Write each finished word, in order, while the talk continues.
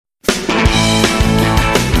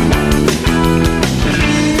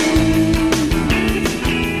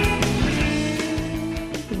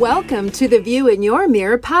Welcome to the View in Your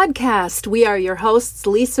Mirror podcast. We are your hosts,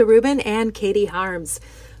 Lisa Rubin and Katie Harms.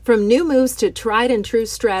 From new moves to tried and true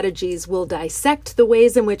strategies, we'll dissect the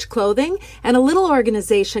ways in which clothing and a little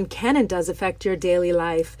organization can and does affect your daily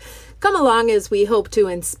life. Come along as we hope to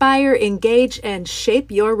inspire, engage, and shape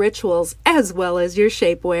your rituals as well as your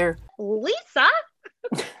shapewear. Lisa?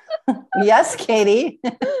 Yes, Katie.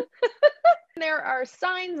 There are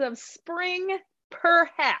signs of spring,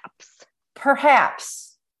 perhaps. Perhaps.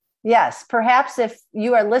 Yes, perhaps if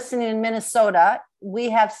you are listening in Minnesota,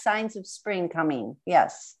 we have signs of spring coming.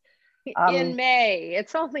 Yes. In May.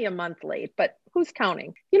 It's only a month late, but who's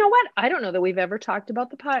counting? You know what? I don't know that we've ever talked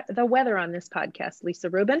about the weather on this podcast,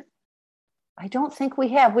 Lisa Rubin. I don't think we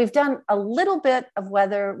have. We've done a little bit of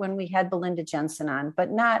weather when we had Belinda Jensen on,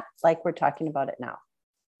 but not like we're talking about it now.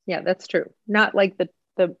 Yeah, that's true. Not like the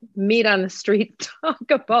meat on the street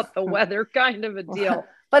talk about the weather kind of a deal.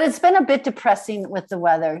 But it's been a bit depressing with the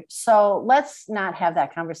weather. So let's not have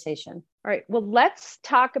that conversation. All right. Well, let's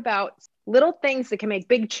talk about little things that can make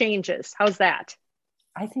big changes. How's that?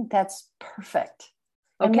 I think that's perfect.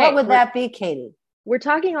 Okay. And what would that be, Katie? We're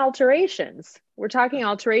talking alterations.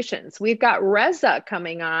 We've got Reza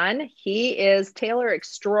coming on. He is Tailor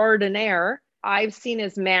extraordinaire. I've seen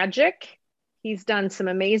his magic. He's done some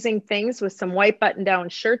amazing things with some white button-down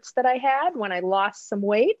shirts that I had when I lost some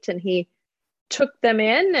weight, and he took them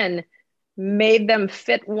in and made them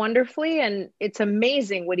fit wonderfully. And it's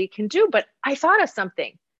amazing what he can do. But I thought of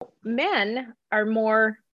something. Men are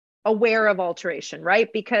more aware of alteration, right?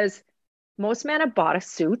 Because most men have bought a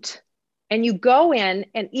suit and you go in,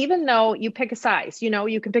 and even though you pick a size,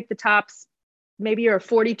 you can pick the tops, maybe you're a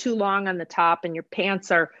 42 long on the top and your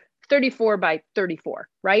pants are 34 by 34,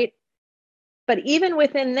 right? But even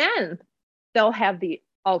within then, they'll have the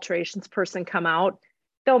alterations person come out.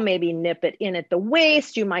 They'll maybe nip it in at the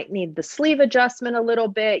waist. You might need the sleeve adjustment a little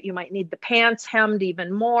bit. You might need the pants hemmed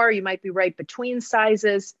even more. You might be right between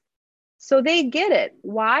sizes. So they get it.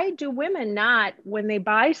 Why do women not, when they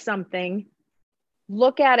buy something,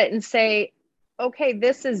 look at it and say, okay,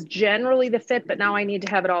 this is generally the fit, but now I need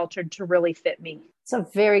to have it altered to really fit me? It's a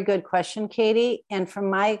very good question, Katie. And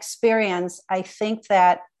from my experience, I think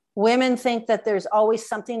that women think that there's always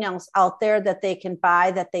something else out there that they can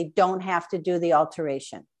buy that they don't have to do the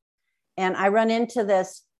alteration. And I run into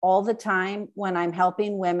this all the time when I'm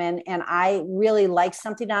helping women and I really like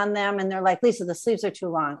something on them and they're like, Lisa, the sleeves are too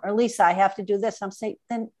long, or Lisa, I have to do this. I'm saying,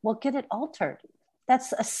 then we'll get it altered.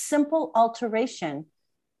 That's a simple alteration.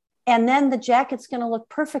 And then the jacket's going to look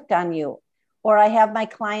perfect on you. Or I have my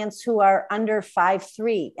clients who are under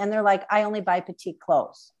 5'3" and they're like, I only buy petite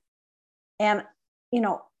clothes. And,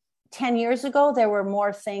 10 years ago, there were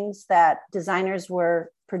more things that designers were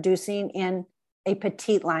producing in a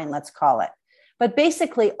petite line, let's call it. But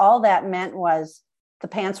basically, all that meant was the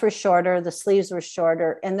pants were shorter, the sleeves were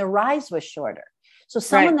shorter, and the rise was shorter. So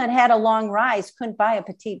someone that had a long rise couldn't buy a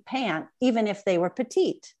petite pant, even if they were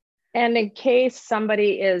petite. And in case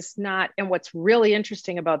somebody is not, and what's really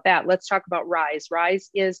interesting about that, let's talk about rise. Rise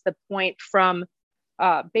is the point from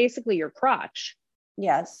basically your crotch.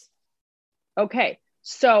 Yes. Okay.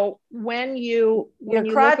 So when your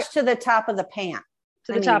crotch to the top of the pant.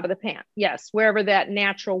 Top of the pant. Yes. Wherever that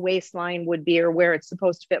natural waistline would be, or where it's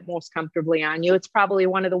supposed to fit most comfortably on you. It's probably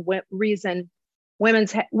one of the reason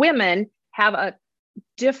women have a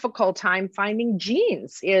difficult time finding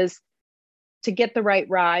jeans is to get the right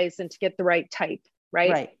rise and to get the right type.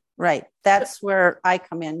 Right. That's where I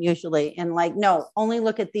come in usually. And no, only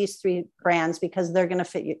look at these 3 brands because they're going to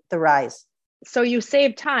fit you, the rise. So you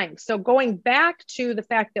save time. So going back to the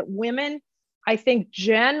fact that women, I think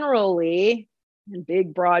generally, in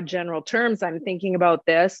big, broad, general terms, I'm thinking about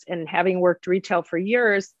this and having worked retail for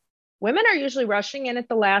years, women are usually rushing in at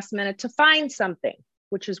the last minute to find something,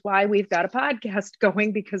 which is why we've got a podcast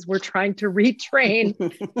going, because we're trying to retrain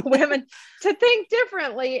women to think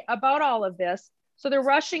differently about all of this. So they're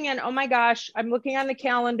rushing in. Oh my gosh, I'm looking on the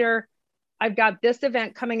calendar. I've got this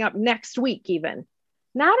event coming up next week even.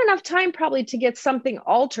 Not enough time probably to get something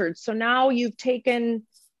altered. So now you've taken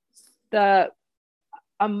the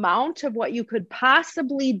amount of what you could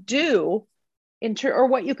possibly do or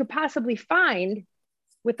what you could possibly find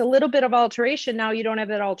with a little bit of alteration. Now you don't have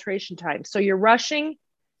that alteration time. So you're rushing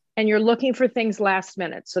and you're looking for things last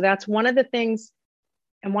minute. So that's one of the things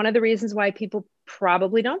and one of the reasons why people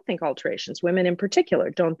probably don't think alterations, women in particular,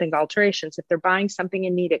 don't think alterations if they're buying something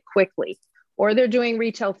and need it quickly, or they're doing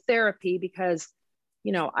retail therapy because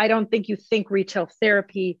I don't think you think retail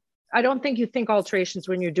therapy. I don't think you think alterations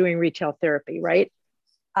when you're doing retail therapy, right?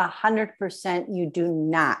 100% you do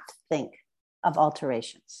not think of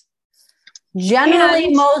alterations.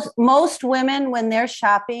 Generally, And most women, when they're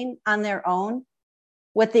shopping on their own,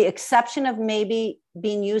 with the exception of maybe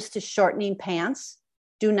being used to shortening pants,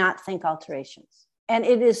 do not think alterations. And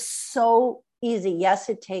it is so easy. Yes,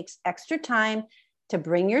 it takes extra time to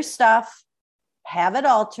bring your stuff, have it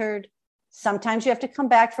altered. Sometimes you have to come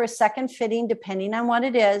back for a second fitting, depending on what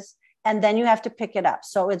it is, and then you have to pick it up.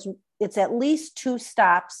 So it's at least 2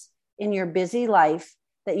 stops in your busy life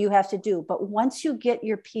that you have to do. But once you get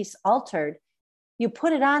your piece altered, you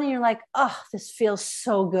put it on and you're like, oh, this feels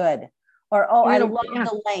so good. Or, oh, I love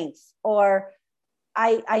the length. Or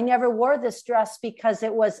I never wore this dress because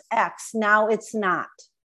it was X. Now it's not.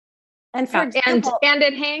 And for example, and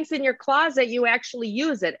it hangs in your closet. You actually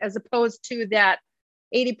use it, as opposed to that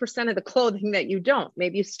 80% of the clothing that you don't.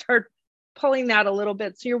 Maybe you start pulling that a little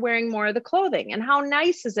bit so you're wearing more of the clothing. And how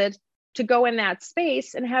nice is it to go in that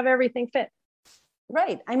space and have everything fit?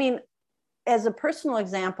 Right. I mean, as a personal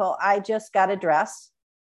example, I just got a dress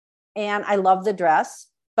and I love the dress,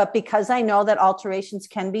 but because I know that alterations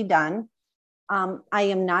can be done, I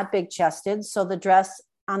am not big chested. So the dress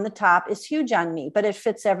on the top is huge on me, but it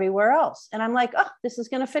fits everywhere else. And I'm like, oh, this is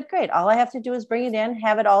going to fit great. All I have to do is bring it in,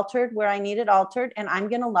 have it altered where I need it altered, and I'm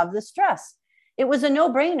going to love this dress. It was a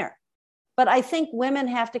no-brainer. But I think women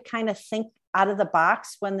have to kind of think out of the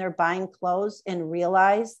box when they're buying clothes and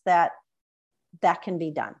realize that that can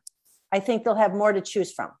be done. I think they'll have more to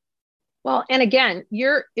choose from. Well, and again,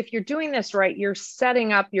 if you're doing this right, you're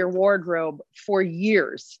setting up your wardrobe for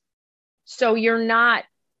years. So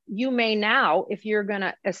you may now, if you're going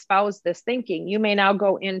to espouse this thinking, you may now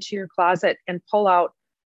go into your closet and pull out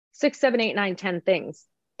 6, 7, 8, 9, 10 things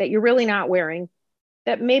that you're really not wearing,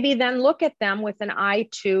 that maybe then look at them with an eye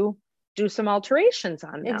to do some alterations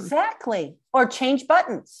on them. Exactly. Or change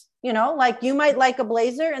buttons. You know, like you might like a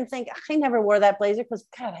blazer and think, I never wore that blazer because,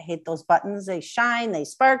 God, I hate those buttons. They shine, they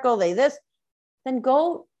sparkle, they this. Then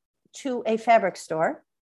go to a fabric store,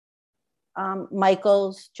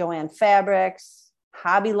 Michael's, Joanne Fabrics,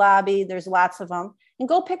 Hobby Lobby, there's lots of them, and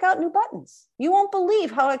go pick out new buttons. You won't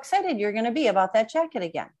believe how excited you're going to be about that jacket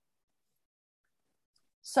again.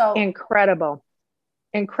 So incredible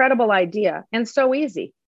idea. And so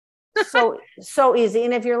easy. so easy.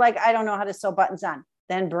 And if you're like, I don't know how to sew buttons on,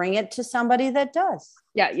 then bring it to somebody that does.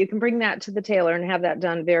 Yeah, you can bring that to the tailor and have that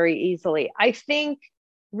done very easily. I think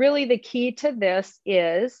really the key to this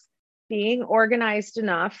is being organized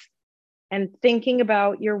enough and thinking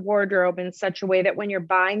about your wardrobe in such a way that when you're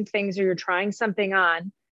buying things or you're trying something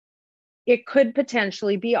on, it could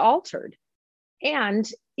potentially be altered. And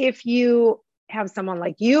if you have someone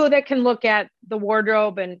like you that can look at the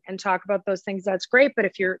wardrobe and talk about those things, that's great. But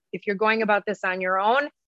if you're going about this on your own,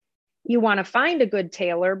 you want to find a good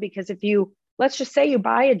tailor, because let's just say you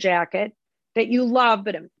buy a jacket that you love,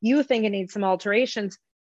 but you think it needs some alterations,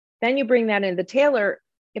 then you bring that in the tailor.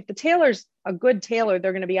 If the tailor's a good tailor,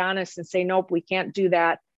 they're going to be honest and say, nope, we can't do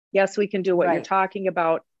that. Yes, we can do what you're talking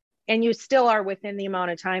about. And you still are within the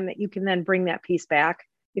amount of time that you can then bring that piece back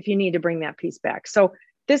if you need to bring that piece back. So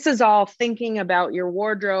this is all thinking about your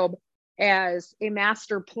wardrobe as a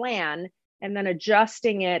master plan and then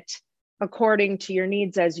adjusting it according to your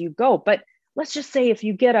needs as you go. But let's just say if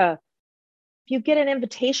you get an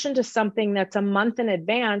invitation to something that's a month in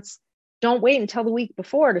advance, don't wait until the week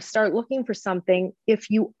before to start looking for something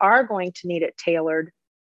if you are going to need it tailored.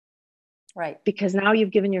 Right. Because now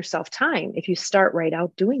you've given yourself time if you start right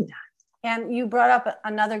out doing that. And you brought up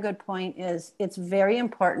another good point, is it's very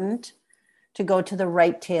important to go to the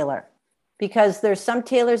right tailor, because there's some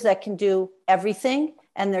tailors that can do everything,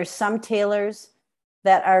 and there's some tailors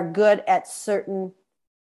that are good at certain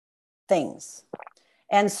things.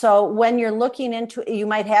 And so when you're looking into, you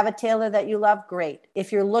might have a tailor that you love, great.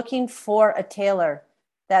 If you're looking for a tailor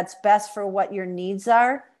that's best for what your needs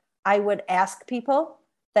are, I would ask people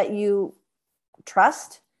that you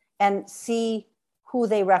trust and see who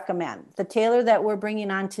they recommend. The tailor that we're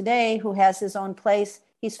bringing on today, who has his own place,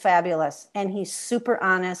 he's fabulous and he's super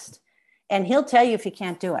honest, and he'll tell you if you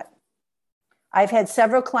can't do it. I've had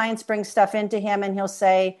several clients bring stuff into him and he'll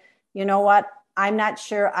say, you know what, I'm not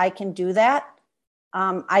sure I can do that.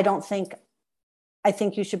 I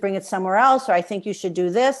think you should bring it somewhere else, or I think you should do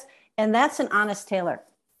this. And that's an honest tailor.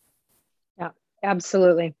 Yeah,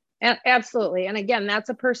 absolutely. Absolutely. And again, that's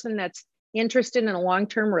a person that's interested in a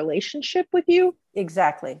long-term relationship with you.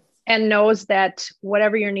 Exactly. And knows that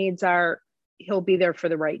whatever your needs are, he'll be there for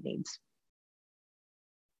the right needs.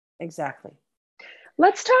 Exactly.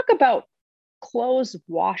 Let's talk about clothes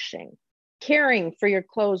washing, caring for your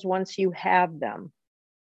clothes once you have them.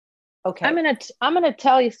 Okay. I'm gonna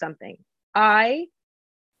tell you something. I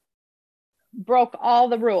broke all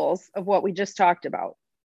the rules of what we just talked about.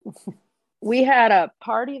 We had a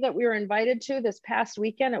party that we were invited to this past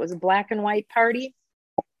weekend. It was a black and white party.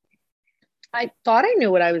 I thought I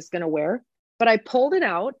knew what I was going to wear, but I pulled it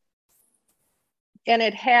out and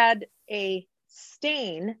it had a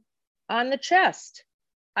stain on the chest.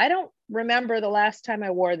 I don't remember the last time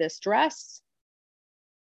I wore this dress.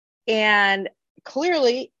 And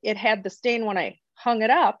clearly it had the stain when I hung it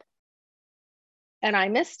up and I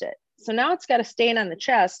missed it. So now it's got a stain on the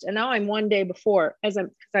chest. And now I'm one day before,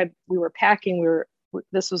 we were packing,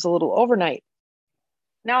 this was a little overnight.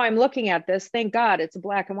 Now I'm looking at this. Thank God it's a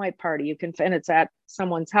black and white party. And it's at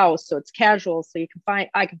someone's house. So it's casual. So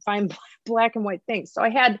I can find black and white things. So I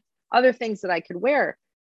had other things that I could wear.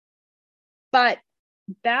 But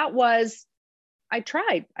I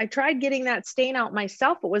tried getting that stain out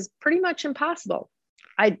myself. It was pretty much impossible.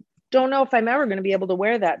 I don't know if I'm ever going to be able to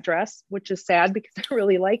wear that dress, which is sad because I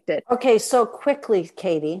really liked it. Okay, so quickly,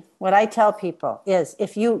 Katie, what I tell people is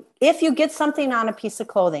if you get something on a piece of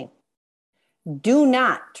clothing, do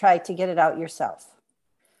not try to get it out yourself.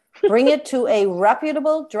 Bring it to a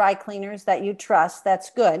reputable dry cleaners that you trust. That's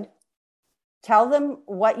good. Tell them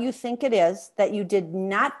what you think it is, that you did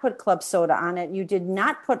not put club soda on it. You did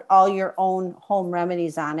not put all your own home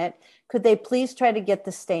remedies on it. Could they please try to get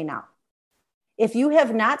the stain out? If you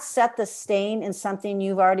have not set the stain in something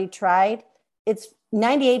you've already tried, it's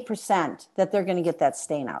 98% that they're going to get that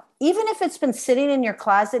stain out. Even if it's been sitting in your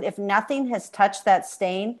closet, if nothing has touched that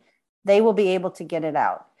stain, they will be able to get it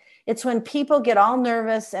out. It's when people get all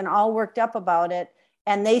nervous and all worked up about it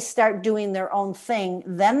and they start doing their own thing,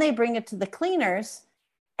 then they bring it to the cleaners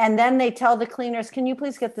and then they tell the cleaners, can you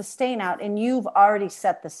please get the stain out? And you've already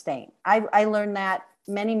set the stain. I learned that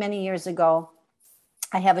many, many years ago.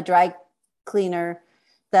 I have a dry cleaner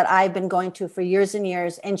that I've been going to for years and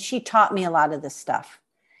years, and she taught me a lot of this stuff.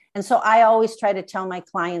 And so I always try to tell my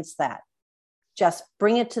clients that just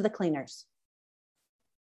bring it to the cleaners.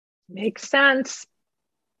 Makes sense.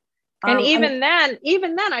 And even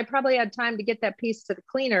then, I probably had time to get that piece to the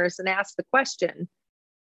cleaners and ask the question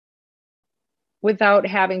without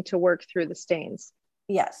having to work through the stains.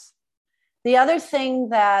 Yes. The other thing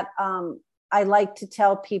that I like to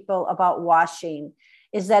tell people about washing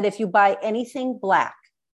is that if you buy anything black,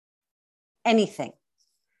 anything,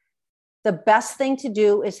 the best thing to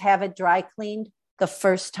do is have it dry cleaned the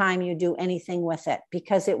first time you do anything with it,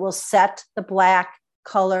 because it will set the black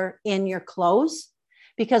color in your clothes.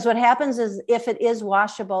 Because what happens is if it is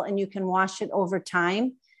washable and you can wash it over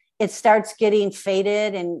time, it starts getting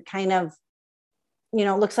faded and kind of,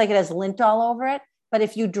 looks like it has lint all over it. But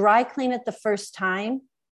if you dry clean it the first time,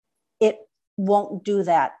 it won't do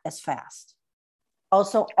that as fast.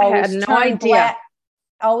 Also, always turn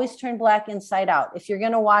black inside out. If you're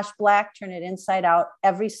going to wash black, turn it inside out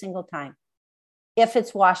every single time, if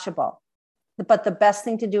it's washable. But the best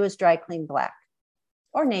thing to do is dry clean black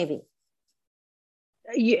or navy.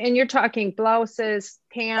 And you're talking blouses,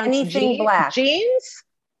 pants, anything black. Jeans?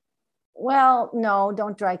 Well, no,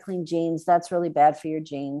 don't dry clean jeans. That's really bad for your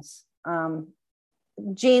jeans.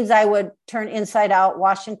 Jeans, I would turn inside out,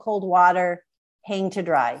 wash in cold water, hang to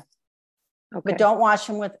dry. Okay. But don't wash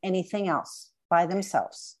them with anything else by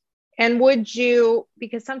themselves. And would you,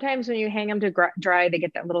 because sometimes when you hang them to dry, they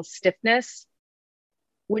get that little stiffness.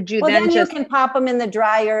 Would you then you can pop them in the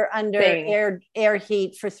dryer under air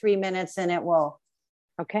heat for 3 minutes and it will.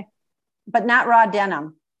 Okay. But not raw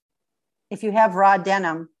denim. If you have raw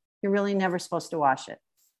denim, you're really never supposed to wash it.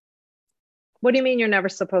 What do you mean you're never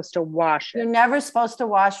supposed to wash it? You're never supposed to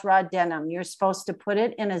wash raw denim. You're supposed to put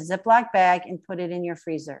it in a Ziploc bag and put it in your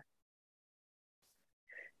freezer.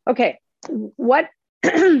 Okay. What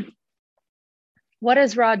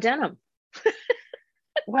is raw denim?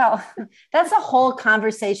 Well, that's a whole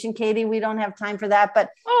conversation, Katie. We don't have time for that. But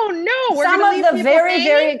we're some of the very,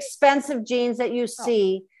 very expensive jeans that you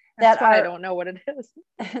see I don't know what it is.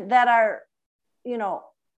 That are,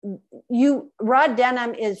 raw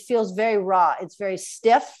denim feels very raw. It's very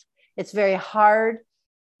stiff. It's very hard.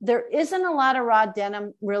 There isn't a lot of raw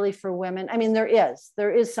denim really for women. I mean, there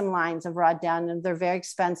is some lines of raw denim. They're very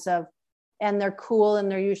expensive and they're cool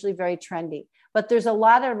and they're usually very trendy. But there's a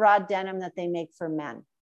lot of raw denim that they make for men.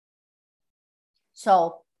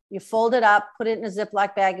 So you fold it up, put it in a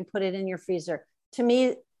Ziploc bag and put it in your freezer. To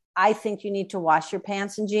me, I think you need to wash your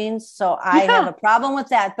pants and jeans. So I have a problem with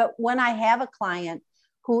that. But when I have a client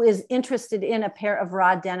who is interested in a pair of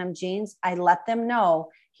raw denim jeans, I let them know,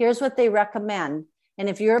 here's what they recommend. And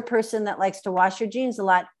if you're a person that likes to wash your jeans a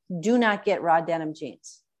lot, do not get raw denim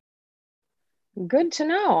jeans. Good to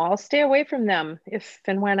know. I'll stay away from them if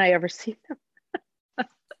and when I ever see them.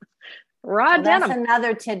 Raw denim. That's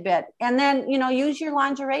another tidbit. And then, use your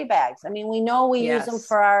lingerie bags. I mean, we know we use them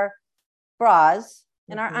for bras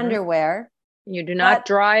and our underwear. You do not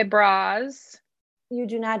dry bras. You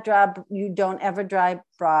don't ever dry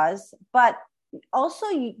bras, but also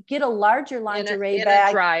you get a larger lingerie bag.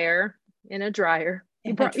 In a dryer.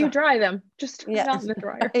 You dry them. Just not in the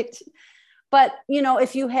dryer. Right. But,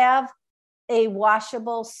 if you have a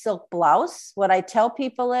washable silk blouse, what I tell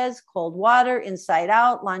people is cold water, inside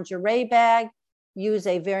out, lingerie bag, use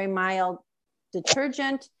a very mild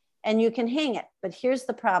detergent, and you can hang it. But here's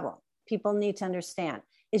the problem people need to understand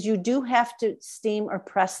is you do have to steam or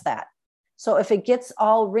press that. So if it gets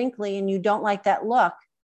all wrinkly and you don't like that look,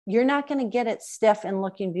 you're not going to get it stiff and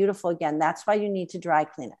looking beautiful again. That's why you need to dry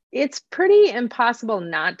clean it. It's pretty impossible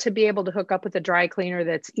not to be able to hook up with a dry cleaner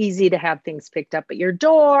that's easy to have things picked up at your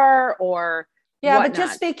door or whatnot. But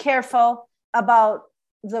just be careful about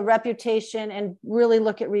the reputation and really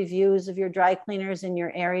look at reviews of your dry cleaners in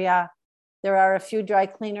your area. There are a few dry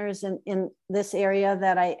cleaners in this area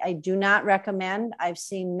that I do not recommend. I've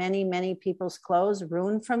seen many, many people's clothes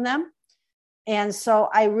ruined from them. And so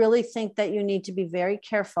I really think that you need to be very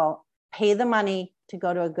careful, pay the money to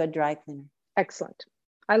go to a good dry cleaner. Excellent.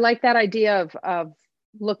 I like that idea of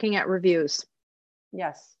looking at reviews.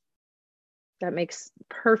 Yes. That makes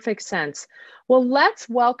perfect sense. Well, let's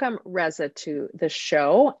welcome Reza to the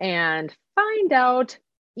show and find out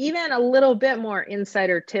even a little bit more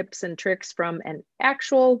insider tips and tricks from an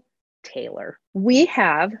actual tailor. We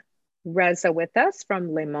have Reza with us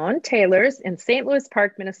from Monde Tailors in St. Louis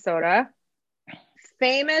Park, Minnesota.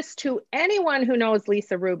 Famous to anyone who knows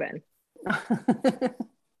Lisa Rubin.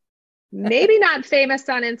 Maybe not famous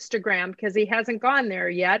on Instagram because he hasn't gone there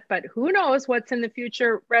yet, but who knows what's in the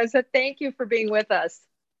future. Reza, thank you for being with us.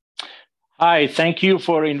 Hi, thank you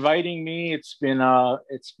for inviting me. It's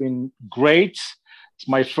been great. It's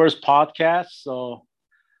my first podcast, so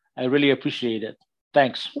I really appreciate it.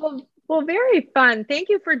 Thanks. Well, very fun. Thank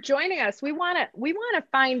you for joining us. We want to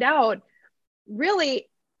find out. Really,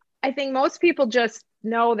 I think most people just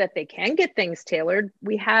know that they can get things tailored.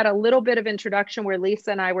 We had a little bit of introduction where Lisa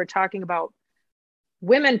and I were talking about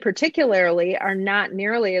women particularly are not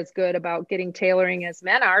nearly as good about getting tailoring as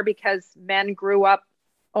men are because men grew up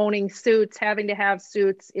owning suits, having to have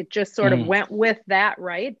suits. It just sort of went with that,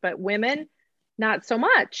 right? But women, not so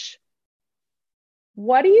much.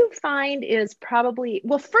 What do you find is probably,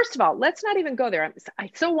 well, first of all, let's not even go there. I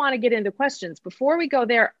still want to get into questions. Before we go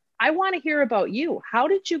there, I want to hear about you. How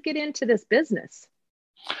did you get into this business?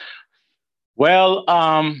 Well,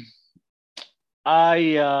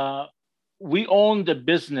 we owned the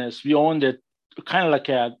business. We owned it kind of like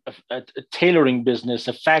a tailoring business,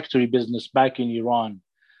 a factory business back in Iran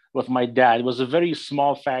with my dad. It was a very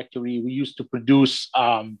small factory. We used to produce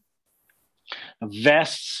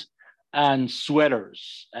vests and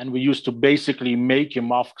sweaters, and we used to basically make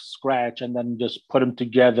them off scratch and then just put them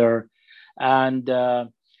together. And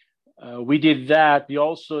we did that. We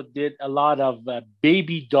also did a lot of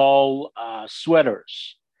baby doll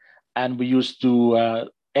sweaters, and we used to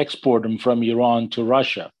export them from Iran to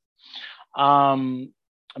Russia.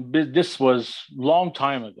 This was a long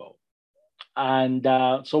time ago. And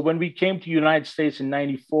so when we came to the United States in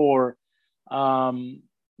 94,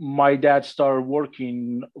 my dad started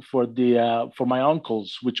working for my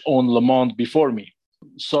uncles, which owned Le Monde before me.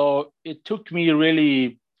 So it took me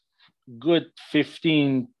really good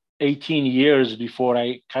 15, 18 years before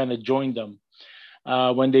I kind of joined them.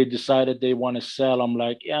 When they decided they want to sell, I'm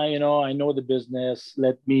like, yeah, I know the business.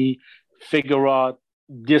 Let me figure out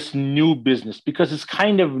this new business because it's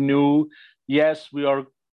kind of new. Yes, we are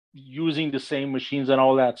using the same machines and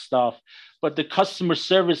all that stuff, but the customer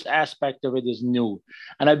service aspect of it is new.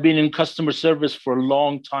 And I've been in customer service for a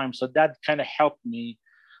long time. So that kind of helped me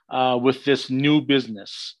with this new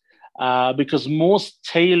business. Because most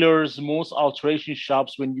tailors, most alteration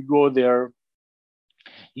shops, when you go there,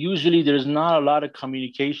 usually there's not a lot of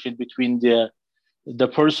communication between the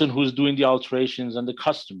person who's doing the alterations and the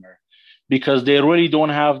customer, because they really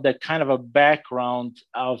don't have that kind of a background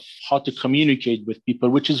of how to communicate with people,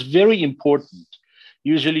 which is very important.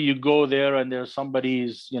 Usually you go there and there's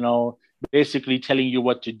somebody's, basically telling you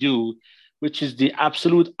what to do, which is the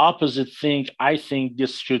absolute opposite thing I think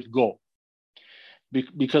this should go.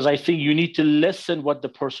 Because I think you need to listen what the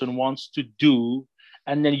person wants to do,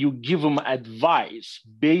 and then you give them advice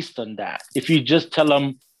based on that. If you just tell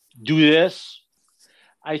them, do this,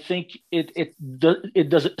 I think it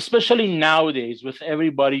does, especially nowadays with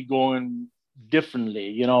everybody going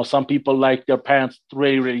differently. Some people like their pants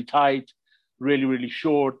really, really tight, really, really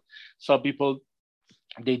short. Some people,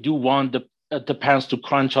 they do want the pants to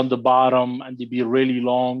crunch on the bottom and to be really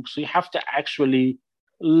long. So you have to actually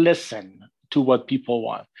listen to what people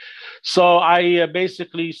want. So I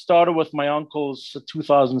basically started with my uncles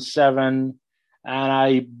 2007, and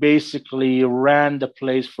I basically ran the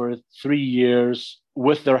place for 3 years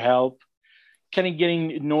with their help, kind of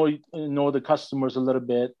getting know the customers a little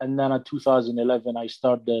bit. And then in 2011, I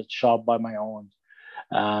started the shop by my own,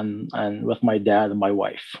 and with my dad and my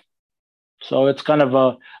wife. So it's kind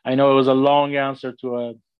of I know it was a long answer to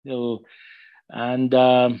a little, and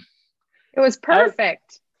it was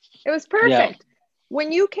perfect. It was perfect. Yeah.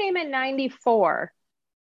 When you came in 94,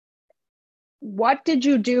 what did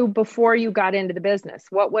you do before you got into the business?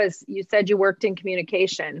 You said you worked in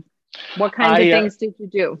communication. What kinds of things did you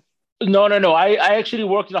do? No. I actually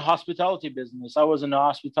worked in the hospitality business. I was in the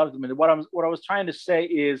hospitality business. What I was trying to say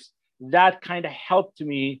is that kind of helped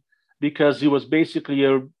me, because it was basically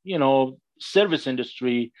a service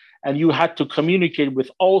industry, and you had to communicate with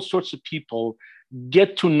all sorts of people,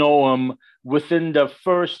 get to know them within the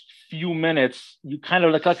first few minutes. You kind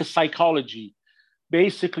of like a psychology,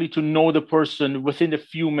 basically, to know the person within a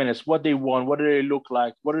few minutes, what they want, what do they look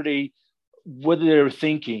like, what they're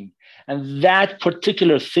thinking. And that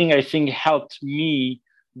particular thing, I think, helped me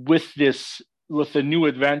with the new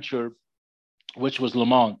adventure, which was Le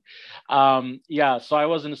Monde. So I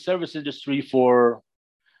was in the service industry for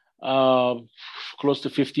close to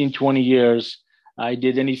 15, 20 years. I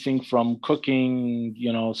did anything from cooking,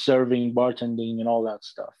 serving, bartending, and all that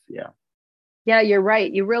stuff. Yeah. Yeah, you're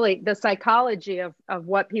right. The psychology of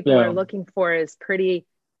what people are looking for is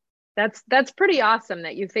that's pretty awesome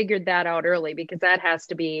that you figured that out early, because that has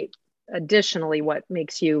to be additionally what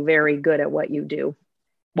makes you very good at what you do.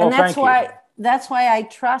 Well, and that's why I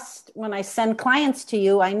trust when I send clients to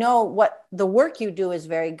you. I know what the work you do is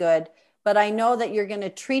very good, but I know that you're going to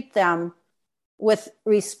treat them with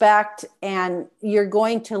respect, and you're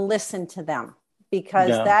going to listen to them, because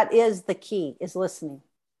that is the key, is listening.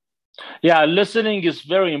 Yeah, listening is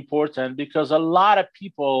very important, because a lot of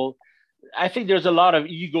people, I think there's a lot of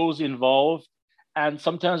egos involved. And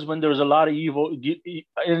sometimes when there's a lot of evil,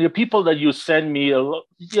 and the people that you send me,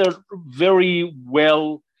 they're very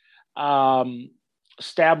well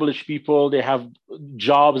established people. They have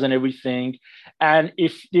jobs and everything. And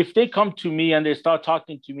if they come to me and they start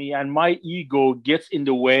talking to me and my ego gets in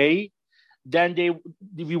the way, then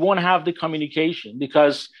we won't have the communication.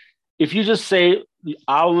 Because if you just say,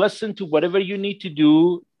 I'll listen to whatever you need to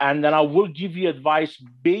do, and then I will give you advice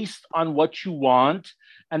based on what you want,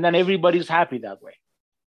 and then everybody's happy that way.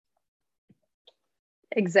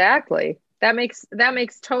 Exactly. That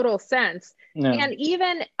makes total sense. Yeah. And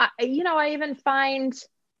even, I even find,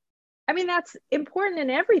 that's important in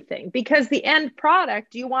everything, because the end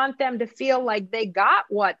product, you want them to feel like they got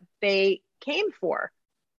what they came for.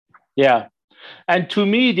 Yeah. And to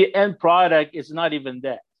me, the end product is not even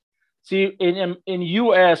that. See, in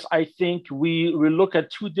US, I think we look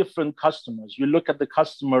at two different customers. You look at the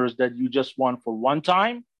customers that you just want for one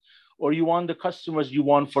time, or you want the customers you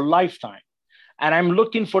want for lifetime. And I'm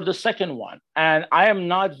looking for the second one. And I am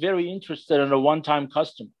not very interested in the one-time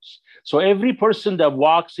customers. So every person that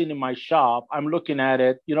walks into my shop, I'm looking at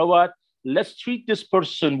it, you know what? Let's treat this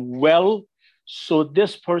person well, so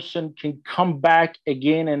this person can come back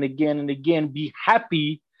again and again and again, be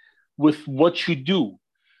happy with what you do.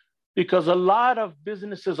 Because a lot of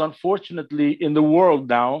businesses, unfortunately, in the world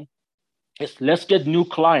now, is let's get new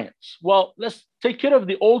clients. Well, let's take care of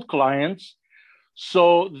the old clients.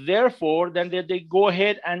 So therefore, then they go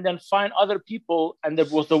ahead and then find other people, and then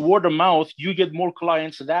with the word of mouth, you get more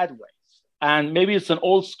clients that way. And maybe it's an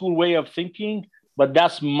old school way of thinking, but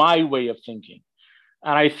that's my way of thinking.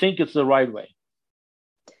 And I think it's the right way.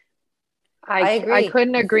 I agree. I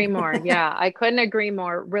couldn't agree more. Yeah, I couldn't agree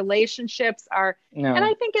more. Relationships are, and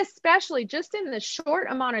I think especially just in the short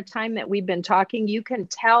amount of time that we've been talking, you can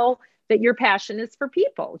tell that your passion is for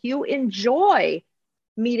people. You enjoy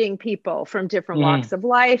meeting people from different walks of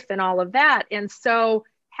life and all of that. And so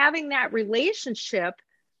having that relationship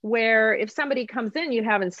where if somebody comes in, you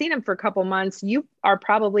haven't seen them for a couple months, you are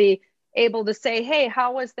probably able to say, hey,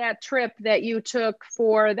 how was that trip that you took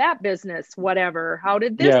for that business? Whatever. How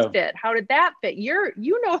did this fit? How did that fit?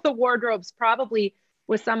 You know the wardrobes probably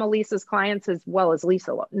with some of Lisa's clients as well as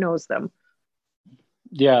Lisa knows them.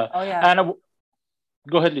 Yeah. Oh, yeah. And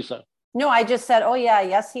go ahead, Lisa. No, I just said, oh, yeah.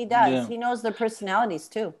 Yes, he does. Yeah. He knows their personalities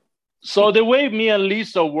too. So the way me and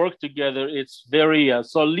Lisa work together, it's very,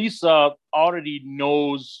 so Lisa already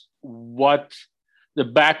knows what the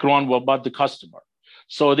background about the customer.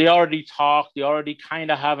 So they already talk, they already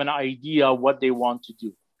kind of have an idea what they want to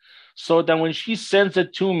do. So then when she sends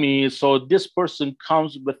it to me, so this person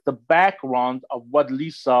comes with the background of what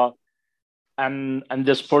Lisa and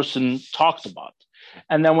this person talked about.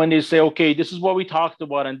 And then when they say, okay, this is what we talked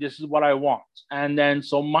about and this is what I want. And then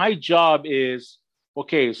so my job is,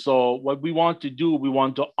 okay, so what we want to do, we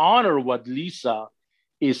want to honor what Lisa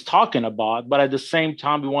is talking about, but at the same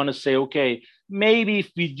time, we want to say, okay, maybe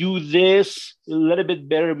if we do this a little bit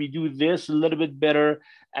better, we do this a little bit better,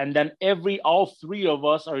 and then all three of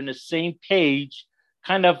us are in the same page,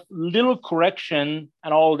 kind of little correction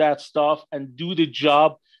and all that stuff, and do the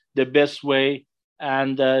job the best way,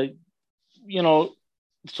 and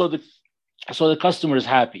so the customer is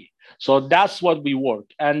happy. So that's what we work,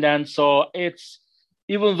 and then so it's.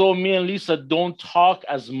 Even though me and Lisa don't talk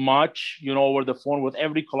as much, over the phone with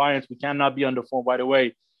every client, we cannot be on the phone, by the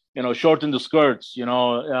way, shorten the skirts, 2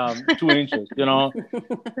 inches,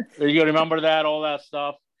 you remember that, all that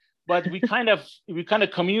stuff. But we kind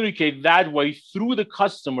of communicate that way through the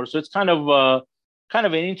customer. So it's kind of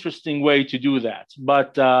an interesting way to do that.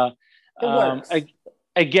 But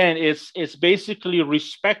again, it's basically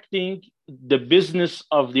respecting the business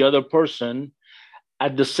of the other person,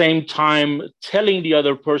 at the same time telling the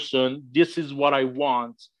other person, this is what I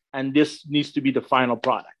want, and this needs to be the final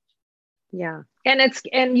product. Yeah.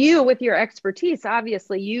 And you, with your expertise,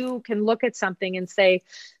 obviously you can look at something and say,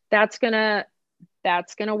 that's going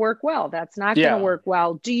to work well. That's not going to work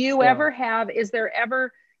well. Do you ever is there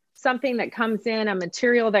ever something that comes in, a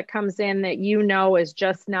material that comes in that is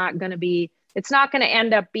just not going to be, it's not going to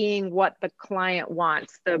end up being what the client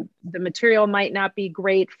wants. The material might not be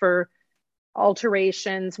great for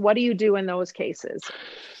alterations. What do you do in those cases?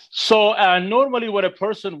 So normally when a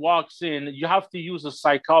person walks in, you have to use a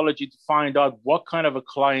psychology to find out what kind of a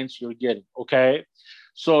client you're getting. Okay.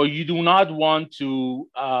 So you do not want to,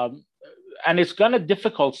 and it's kind of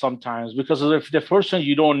difficult sometimes, because if the person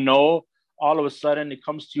you don't know, all of a sudden it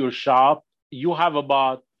comes to your shop, you have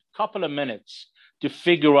about a couple of minutes to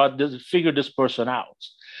figure this person out.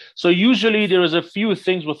 So usually there is a few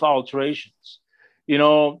things with alterations.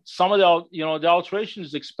 Some of the alteration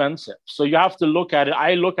is expensive, so you have to look at it.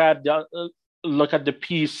 I look at the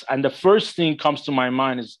piece, and the first thing comes to my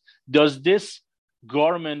mind is, does this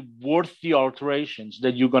garment worth the alterations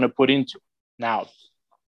that you're going to put into? Now,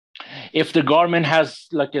 if the garment has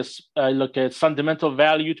like a sentimental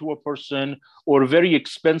value to a person, or a very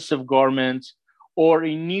expensive garment, or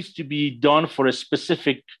it needs to be done for a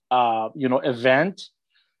specific event,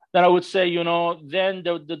 then I would say then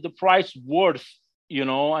the price worth.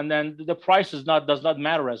 And then the price does not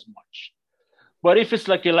matter as much. But if it's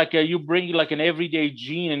like you bring like an everyday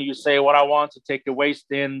jean and you say, what I want to take the waist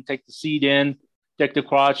in, take the seat in, take the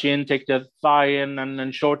crotch in, take the thigh in, and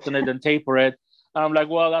then shorten it and taper it. And I'm like,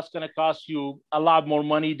 well, that's going to cost you a lot more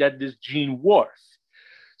money than this jean worth.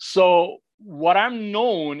 So what I'm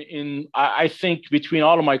known in, I think between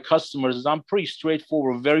all of my customers, is I'm pretty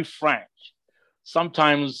straightforward, very frank.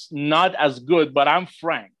 Sometimes not as good, but I'm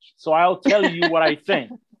frank. So I'll tell you what I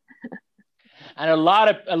think. And a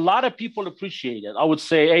lot of people appreciate it. I would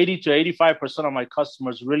say 80 to 85% of my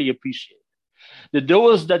customers really appreciate it.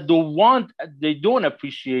 Those that they don't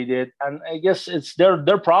appreciate it. And I guess it's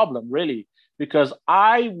their problem, really, because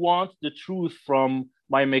I want the truth from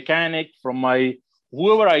my mechanic, from my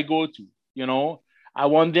whoever I go to. I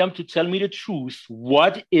want them to tell me the truth.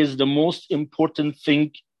 What is the most important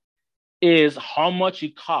thing is how much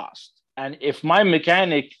it costs. And if my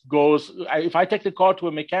mechanic if I take the car to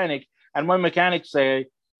a mechanic and my mechanic say,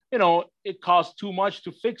 it costs too much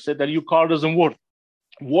to fix it, that your car doesn't worth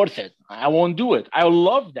it, I won't do it. I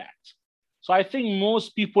love that. So I think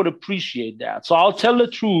most people appreciate that. So I'll tell the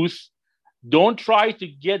truth. Don't try to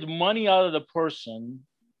get money out of the person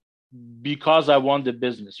because I want the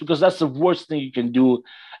business, because that's the worst thing you can do.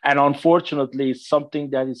 And unfortunately, it's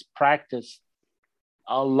something that is practiced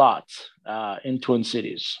a lot in Twin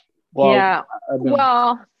Cities. Well,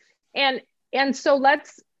 and so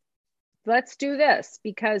let's do this,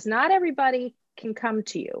 because not everybody can come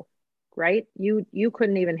to you, right? You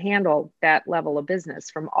couldn't even handle that level of business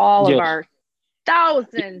from all of our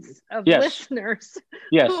thousands of listeners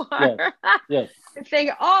who are if they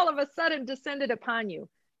all of a sudden descended upon you.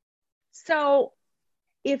 So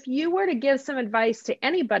if you were to give some advice to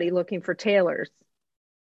anybody looking for tailors,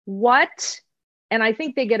 and I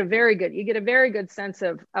think you get a very good sense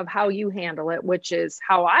of how you handle it, which is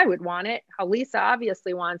how I would want it, how Lisa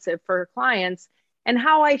obviously wants it for her clients, and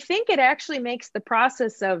how I think it actually makes the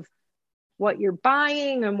process of what you're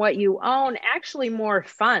buying and what you own actually more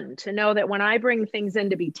fun, to know that when I bring things in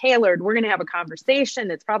to be tailored, we're going to have a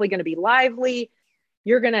conversation. It's probably going to be lively.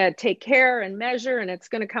 You're going to take care and measure, and it's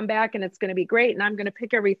going to come back and it's going to be great. And I'm going to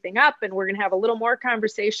pick everything up, and we're going to have a little more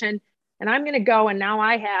conversation, and I'm going to go. And now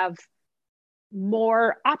I have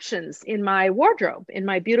more options in my wardrobe, in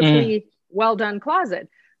my beautifully well done closet.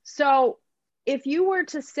 So if you were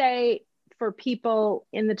to say for people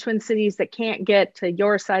in the Twin Cities that can't get to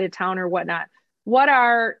your side of town or whatnot, what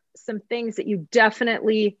are some things that you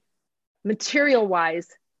definitely material wise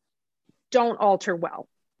don't alter well?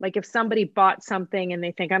 Like if somebody bought something and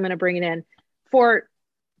they think I'm going to bring it in for,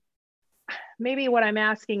 maybe what I'm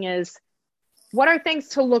asking is, what are things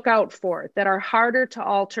to look out for that are harder to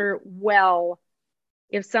alter well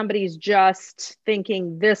if somebody's just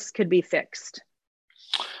thinking this could be fixed?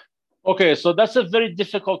 Okay, so that's a very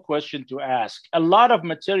difficult question to ask. A lot of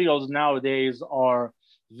materials nowadays are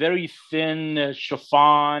very thin,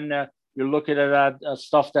 chiffon. You're looking at that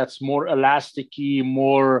stuff that's more elasticy,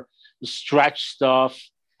 more stretch stuff.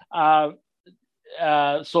 So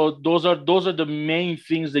those are the main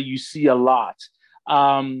things that you see a lot.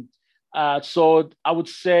 So I would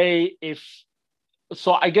say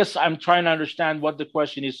I guess I'm trying to understand what the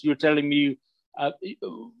question is. You're telling me,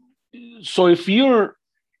 so if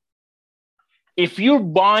you're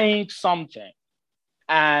buying something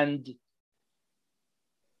and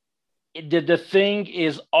the thing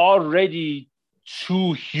is already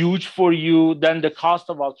too huge for you, then the cost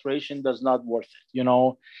of alteration does not worth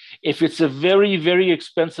it. If it's a very, very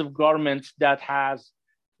expensive garment that has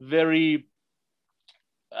very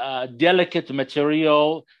delicate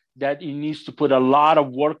material that it needs to put a lot of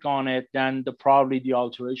work on it, then probably the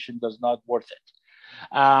alteration does not worth it.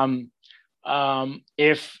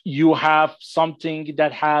 If you have something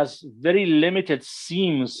that has very limited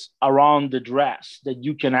seams around the dress that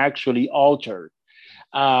you can actually alter,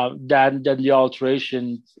 then the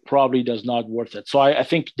alteration probably does not worth it. So I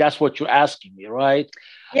think that's what you're asking me, right?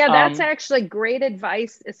 Yeah, that's actually great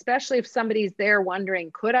advice, especially if somebody's there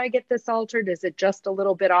wondering, could I get this altered? Is it just a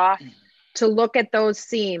little bit off? To look at those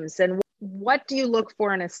seams. And what do you look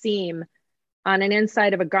for in a seam on an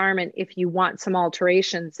inside of a garment if you want some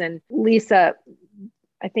alterations? And Lisa,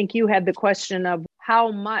 I think you had the question of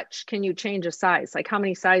how much can you change a size? Like how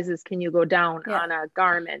many sizes can you go down on a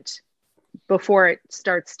garment before it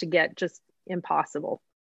starts to get just impossible?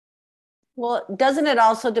 Well, doesn't it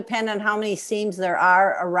also depend on how many seams there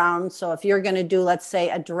are around? So if you're going to do, let's say,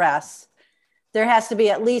 a dress, there has to be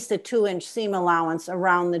at least a 2-inch seam allowance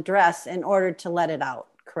around the dress in order to let it out,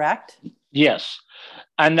 correct? Yes.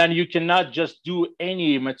 And then you cannot just do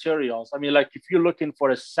any materials. I mean, like if you're looking for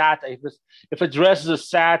a satin, if a dress is a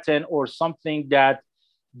satin or something that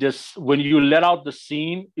when you let out the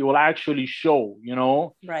seam, it will actually show,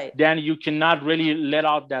 Right. Then you cannot really let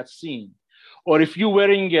out that seam. Or if you're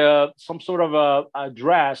wearing some sort of a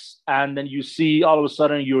dress and then you see all of a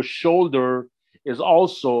sudden your shoulder is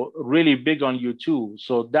also really big on you too.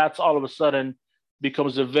 So that's all of a sudden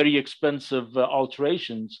becomes a very expensive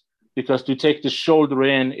alterations, because to take the shoulder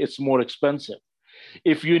in, it's more expensive.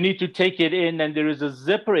 If you need to take it in, then there is a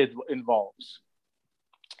zipper it involves,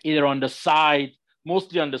 either on the side,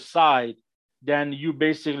 mostly on the side, then you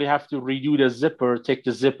basically have to redo the zipper, take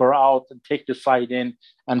the zipper out and take the side in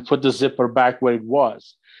and put the zipper back where it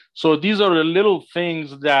was. So these are the little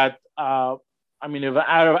things that, if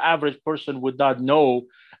an average person would not know,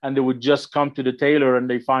 and they would just come to the tailor and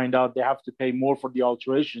they find out they have to pay more for the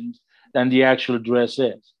alterations than the actual dress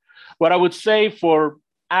is. What I would say for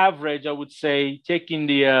average, I would say taking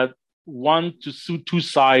the 1 to 2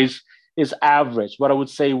 size is average. But I would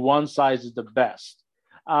say 1 size is the best.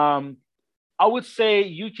 I would say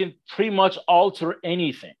you can pretty much alter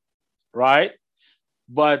anything, right?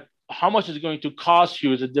 But how much it's going to cost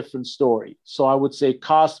you is a different story. So I would say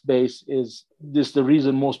cost base is the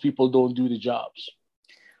reason most people don't do the jobs.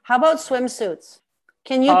 How about swimsuits?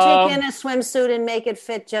 Can you take in a swimsuit and make it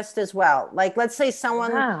fit just as well? Like, let's say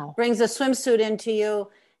someone brings a swimsuit into you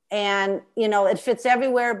and, it fits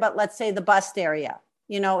everywhere, but let's say the bust area,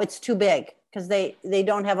 it's too big because they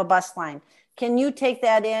don't have a bust line. Can you take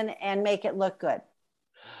that in and make it look good?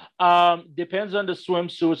 Depends on the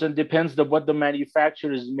swimsuits and depends on what the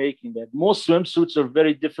manufacturer is making. That most swimsuits are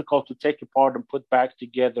very difficult to take apart and put back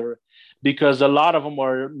together because a lot of them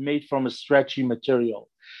are made from a stretchy material.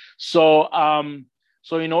 So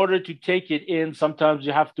in order to take it in, sometimes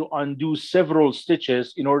you have to undo several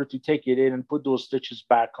stitches in order to take it in and put those stitches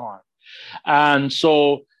back on. And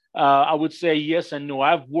so I would say yes and no.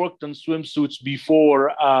 I've worked on swimsuits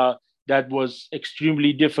before that was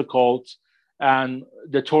extremely difficult, and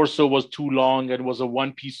the torso was too long. It was a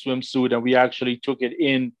one-piece swimsuit, and we actually took it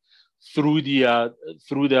in through the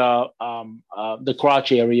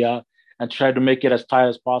crotch area and tried to make it as tight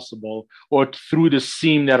as possible, or through the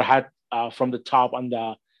seam that I had from the top on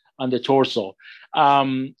the torso,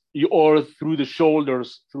 or through the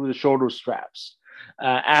shoulder straps,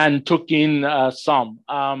 and took in some.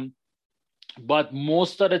 But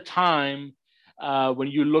most of the time, when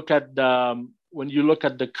you look at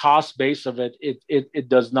the cost base of it, it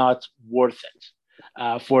does not worth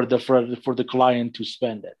it for the client to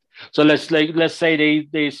spend it. So let's say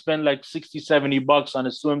they spend like 60, $70 on a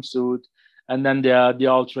swimsuit, and then the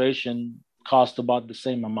alteration cost about the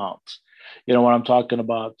same amount. You know what I'm talking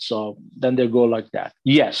about? So then they go like that.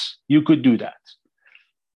 Yes, you could do that.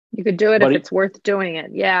 You could do it if it's worth doing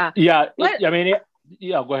it. Yeah. Yeah.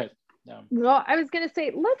 Yeah, go ahead. Yeah. Well, I was going to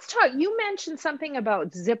say, let's talk. You mentioned something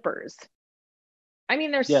about zippers. I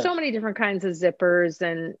mean, there's so many different kinds of zippers,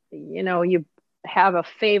 and you have a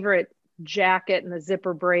favorite jacket and the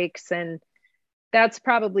zipper breaks, and that's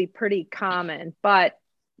probably pretty common. But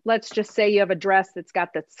let's just say you have a dress that's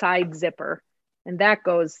got the side zipper and that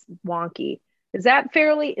goes wonky. Is that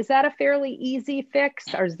a fairly easy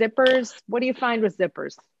fix? Are zippers, what do you find with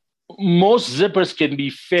zippers? Most zippers can be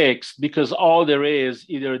fixed because all there is,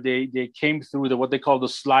 either they came through what they call the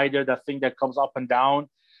slider, that thing that comes up and down.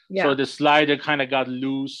 Yeah. So the slider kind of got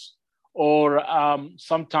loose, or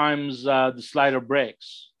sometimes the slider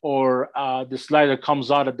breaks, or the slider comes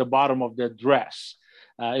out at the bottom of the dress,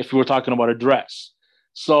 if we were talking about a dress.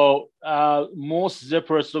 So most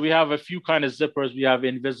zippers, so we have a few kind of zippers. We have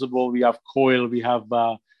invisible, we have coil, we have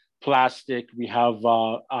plastic, we have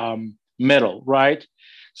metal, right?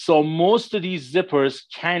 So most of these zippers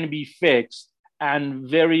can be fixed, and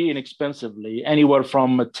very inexpensively, anywhere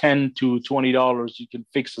from $10 to $20, you can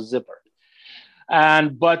fix a zipper.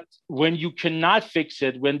 But when you cannot fix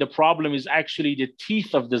it, when the problem is actually the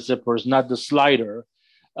teeth of the zippers, not the slider,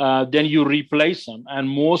 then you replace them. And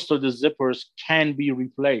most of the zippers can be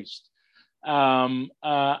replaced.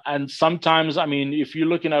 And sometimes, I mean, if you're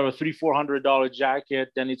looking at a $300-400 jacket,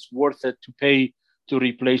 then it's worth it to pay to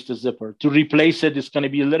replace the zipper. To replace it is going to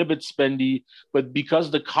be a little bit spendy, but because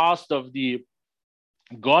the cost of the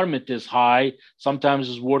garment is high, sometimes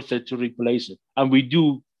it's worth it to replace it. And we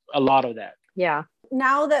do a lot of that. Yeah.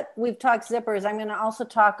 Now that we've talked zippers, I'm going to also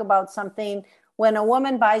talk about something when a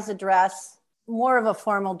woman buys a dress, more of a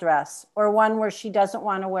formal dress, or one where she doesn't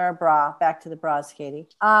want to wear a bra. Back to the bras, Katie.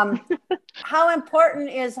 How important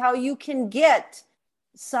is how you can get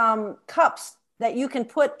some cups that you can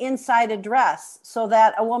put inside a dress so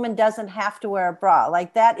that a woman doesn't have to wear a bra.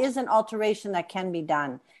 Like, that is an alteration that can be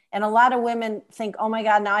done. And a lot of women think, oh my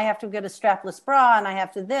God, now I have to get a strapless bra, and I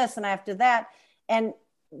have to this and I have to that. And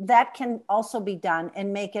that can also be done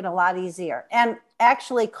and make it a lot easier, and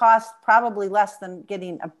actually cost probably less than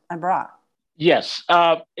getting a bra. Yes,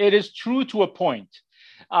 it is true to a point.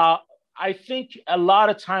 I think a lot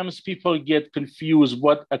of times people get confused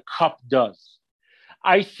what a cup does.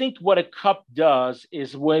 I think what a cup does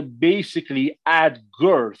is basically add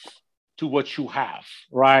girth to what you have,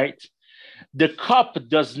 right? The cup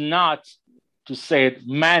does not, to say it,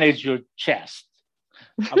 manage your chest.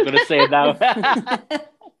 I'm going to say it now.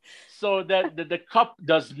 So that the cup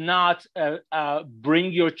does not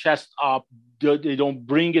bring your chest up. They don't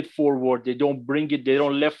bring it forward. They don't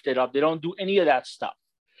lift it up. They don't do any of that stuff.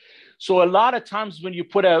 So a lot of times when you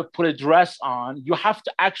put a dress on, you have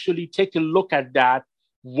to actually take a look at that,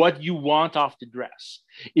 what you want off the dress.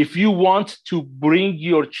 If you want to bring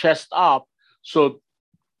your chest up, so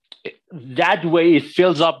that way it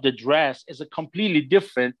fills up the dress, is a completely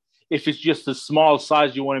different. If it's just a small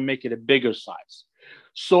size, you want to make it a bigger size.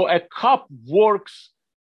 So a cup works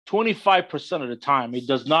 25% of the time. It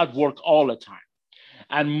does not work all the time.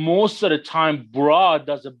 And most of the time, bra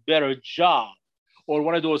does a better job, or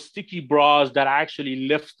one of those sticky bras that actually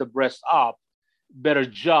lifts the breast up, better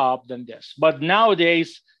job than this. But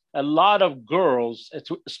nowadays, a lot of girls,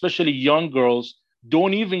 especially young girls,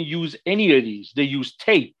 don't even use any of these. They use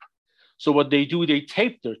tape. So what they do, they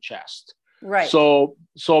tape their chest. Right. So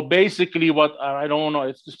basically, what I don't know,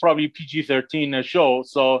 it's probably PG-13 show.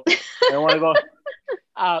 So I don't want to go.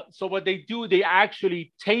 So what they do, they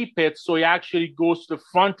actually tape it, so it actually goes to the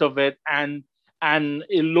front of it, and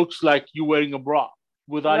it looks like you're wearing a bra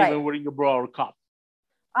without even wearing a bra or cup.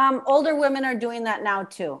 Older women are doing that now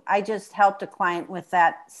too. I just helped a client with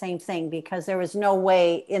that same thing because there was no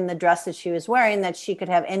way in the dress that she was wearing that she could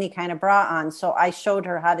have any kind of bra on. So I showed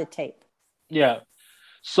her how to tape. Yeah.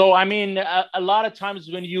 So, I mean, a lot of times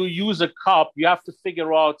when you use a cup, you have to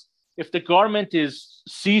figure out if the garment is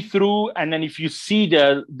see-through, and then if you see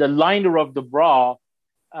the liner of the bra,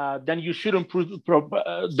 then you shouldn't put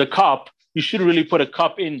the cup. You shouldn't really put a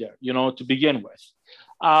cup in there, to begin with.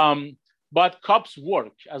 But cups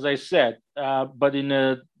work, as I said, but in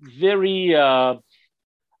a very, I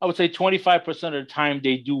would say 25% of the time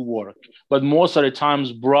they do work. But most of the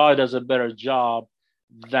times, bra does a better job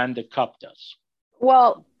than the cup does.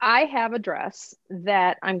 Well, I have a dress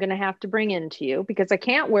that I'm going to have to bring into you because I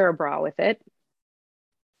can't wear a bra with it.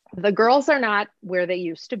 The girls are not where they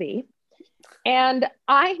used to be. And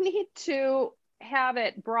I need to have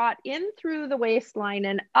it brought in through the waistline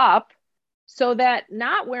and up so that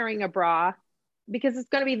not wearing a bra, because it's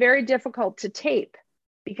going to be very difficult to tape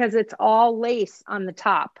because it's all lace on the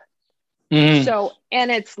top. Mhm. So,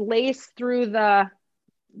 and it's lace through the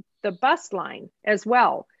bust line as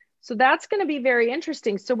well. So that's going to be very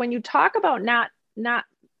interesting. So when you talk about not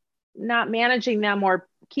managing them or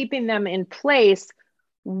keeping them in place,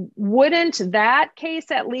 wouldn't that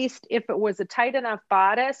case, at least if it was a tight enough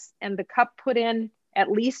bodice and the cup put in,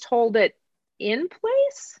 at least hold it in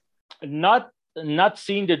place? Not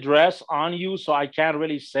seeing the dress on you, so I can't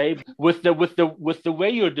really say. With the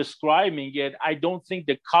way you're describing it, I don't think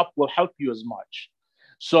the cup will help you as much.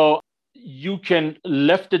 So you can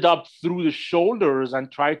lift it up through the shoulders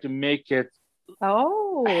and try to make it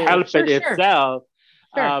help Sure, it itself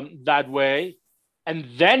that way, and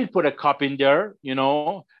then put a cup in there,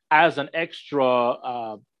 as an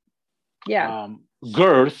extra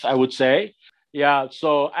girth, I would say. Yeah.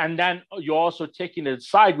 So, and then you're also taking it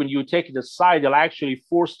aside. When you take it aside, it'll actually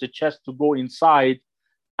force the chest to go inside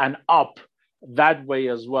and up that way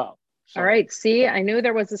as well. So, all right. See, I knew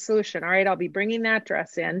there was a solution. All right. I'll be bringing that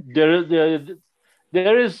dress in.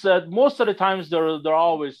 There is most of the times there are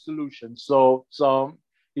always solutions. So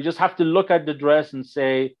you just have to look at the dress and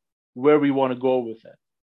say where we want to go with it.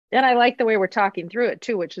 And I like the way we're talking through it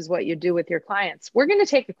too, which is what you do with your clients. We're going to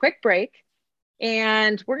take a quick break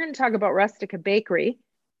and we're going to talk about Rustica Bakery,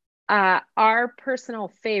 our personal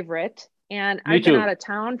favorite. And I've been out of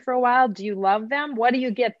town for a while. Do you love them? What do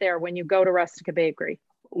you get there when you go to Rustica Bakery?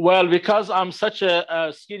 Well, because I'm such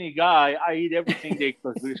a skinny guy, I eat everything they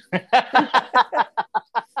cook.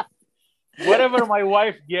 Whatever my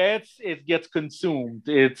wife gets, it gets consumed.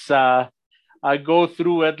 I go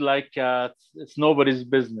through it like it's nobody's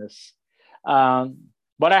business.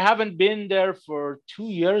 But I haven't been there for 2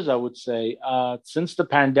 years, I would say, since the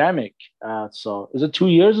pandemic. So is it 2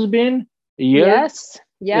 years it's been? A year? Yes.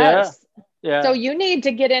 Yeah. So you need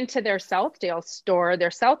to get into their Southdale store. Their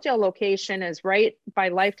Southdale location is right by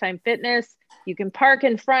Lifetime Fitness. You can park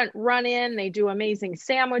in front, run in. They do amazing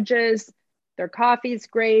sandwiches. Their coffee's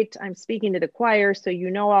great. I'm speaking to the choir, so you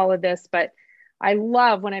know all of this, but I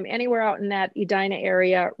love when I'm anywhere out in that Edina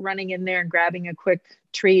area, running in there and grabbing a quick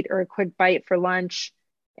treat or a quick bite for lunch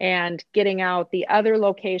and getting out. The other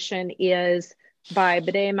location is by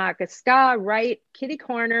Bidé Makaska, right kitty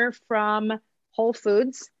corner from Whole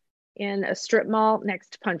Foods in a strip mall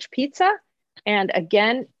next to Punch Pizza. And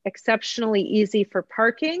again, exceptionally easy for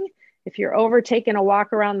parking. If you're over taking a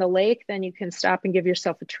walk around the lake, then you can stop and give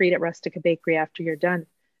yourself a treat at Rustica Bakery after you're done.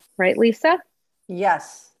 Right, Lisa?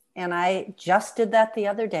 Yes. And I just did that the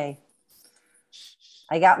other day.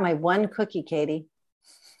 I got my one cookie, Katie.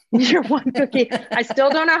 Your one cookie. I still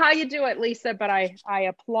don't know how you do it, Lisa, but I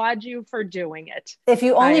applaud you for doing it. If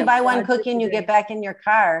you only buy one cookie and you get back in your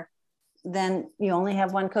car, then you only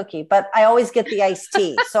have one cookie. But I always get the iced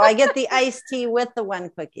tea. So I get the iced tea with the one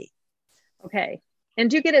cookie. Okay. And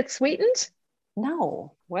do you get it sweetened?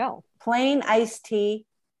 No. Well, plain iced tea,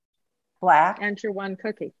 black. And your one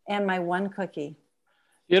cookie. And my one cookie.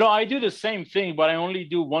 I do the same thing, but I only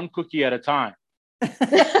do one cookie at a time.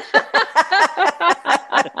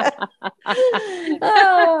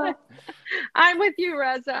 Oh, I'm with you,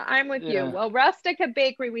 Reza. I'm with you. Well, Rustica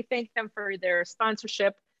Bakery, we thank them for their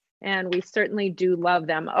sponsorship, and we certainly do love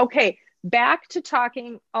them. Okay, back to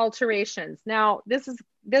talking alterations. Now, this is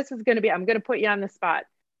going to be, I'm going to put you on the spot.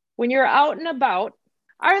 When you're out and about,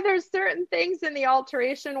 are there certain things in the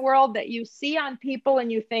alteration world that you see on people and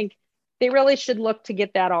you think they really should look to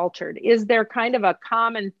get that altered? Is there kind of a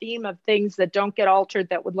common theme of things that don't get altered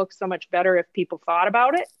that would look so much better if people thought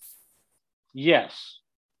about it? Yes.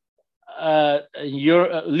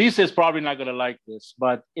 Lisa is probably not going to like this,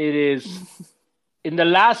 but it is in the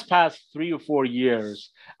past 3 or 4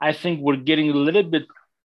 years, I think we're getting a little bit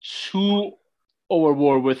too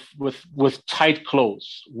overboard with tight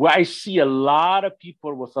clothes. Where I see a lot of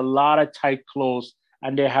people with a lot of tight clothes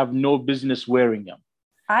and they have no business wearing them.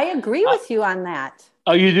 I agree with you on that.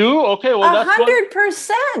 Oh, you do? Okay, well, that's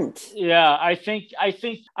 100%. Yeah, I think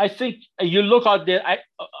you look out there.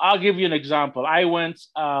 I'll give you an example. I went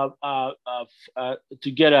to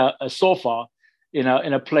get a sofa in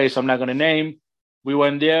a place I'm not going to name. We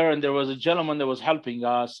went there, and there was a gentleman that was helping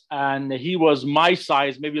us, and he was my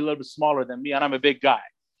size, maybe a little bit smaller than me, and I'm a big guy.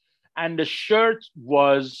 And the shirt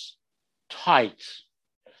was tight.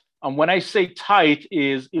 And when I say tight,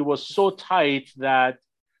 it was so tight that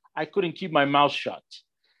I couldn't keep my mouth shut.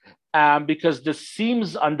 because the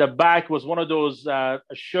seams on the back was one of those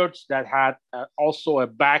shirts that had also a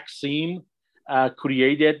back seam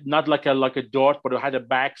created, not like a dot, but it had a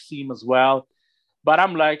back seam as well. But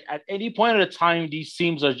I'm like, at any point at a time, these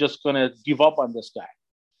seams are just going to give up on this guy.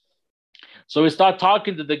 So we start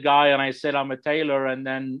talking to the guy, and I said, I'm a tailor. And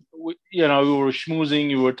then, we were schmoozing,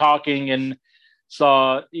 we were talking. And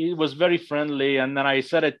so he was very friendly. And then I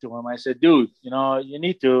said it to him. I said, dude, you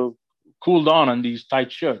need to cool down on these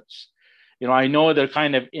tight shirts. I know they're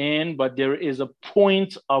kind of in, but there is a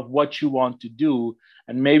point of what you want to do.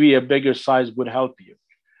 And maybe a bigger size would help you.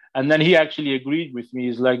 And then he actually agreed with me.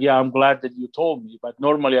 He's like, yeah, I'm glad that you told me. But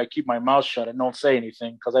normally I keep my mouth shut and don't say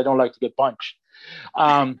anything because I don't like to get punched.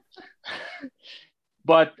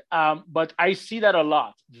 But I see that a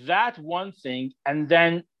lot. That one thing. And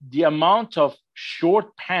then the amount of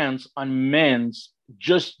short pants on men's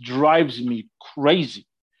just drives me crazy.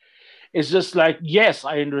 It's just like, yes,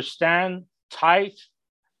 I understand tight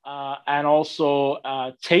and also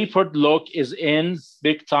tapered look is in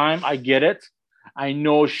big time. I get it. I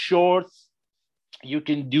know short, you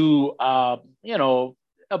can do,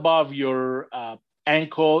 above your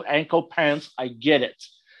ankle pants. I get it.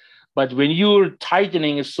 But when you're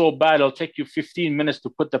tightening is so bad, it'll take you 15 minutes to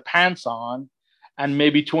put the pants on and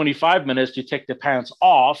maybe 25 minutes to take the pants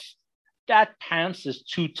off. That pants is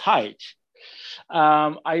too tight.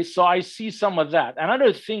 I see some of that.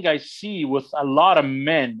 Another thing I see with a lot of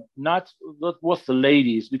men, not with the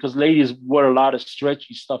ladies, because ladies wear a lot of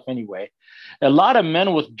stretchy stuff anyway. A lot of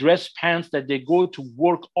men with dress pants that they go to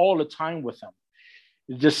work all the time with them.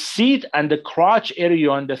 The seat and the crotch area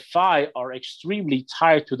on the thigh are extremely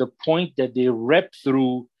tight to the point that they rip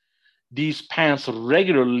through these pants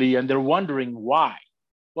regularly, and they're wondering why.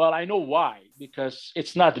 Well, I know why, because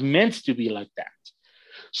it's not meant to be like that.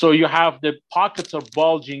 So you have the pockets are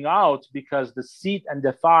bulging out because the seat and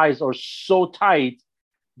the thighs are so tight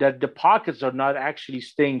that the pockets are not actually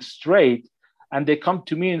staying straight. And they come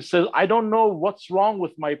to me and say, I don't know what's wrong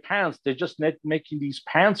with my pants. They're just not making these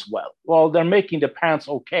pants well. Well, they're making the pants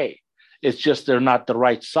okay. It's just they're not the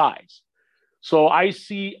right size. So I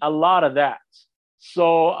see a lot of that.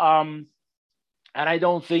 So, and I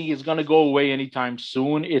don't think it's going to go away anytime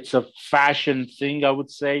soon. It's a fashion thing, I would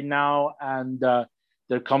say now. And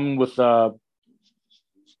they're coming with goofier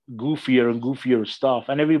and goofier stuff.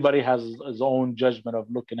 And everybody has his own judgment of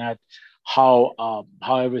looking at how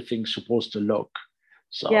everything's supposed to look.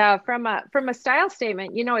 So yeah, from a style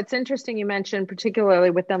statement, it's interesting you mentioned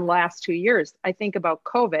particularly within the last 2 years. I think about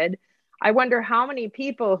COVID. I wonder how many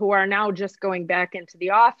people who are now just going back into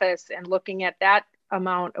the office and looking at that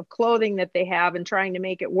amount of clothing that they have and trying to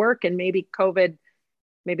make it work, and maybe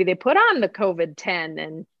they put on the COVID 10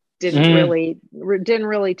 and didn't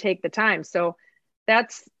really take the time. So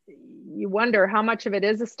you wonder how much of it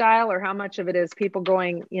is a style or how much of it is people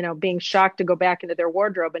going, being shocked to go back into their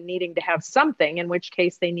wardrobe and needing to have something, in which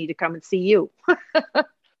case they need to come and see you.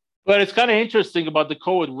 But it's kind of interesting about the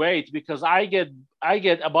COVID weight, because I get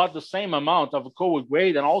about the same amount of COVID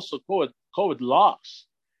weight and also COVID loss,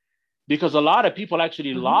 because a lot of people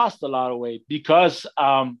actually lost a lot of weight because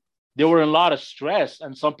they were in a lot of stress.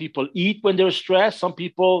 And some people eat when they're stressed. Some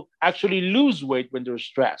people actually lose weight when they're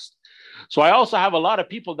stressed. So I also have a lot of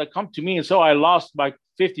people that come to me and say, I lost like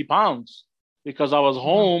 50 pounds because I was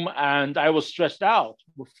home and I was stressed out,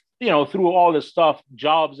 through all this stuff,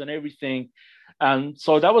 jobs and everything. And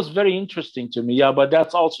so that was very interesting to me. Yeah, but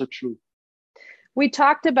that's also true. We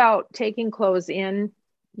talked about taking clothes in,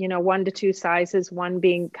 1 to 2 sizes, one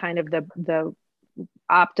being kind of the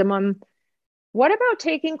optimum. What about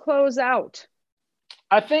taking clothes out?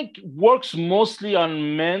 I think works mostly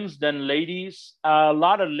on men's than ladies. A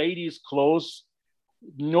lot of ladies' clothes,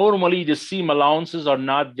 normally the seam allowances are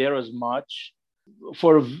not there as much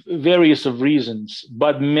for various of reasons.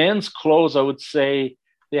 But men's clothes, I would say,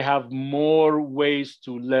 they have more ways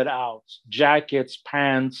to let out. Jackets,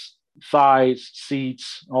 pants, thighs,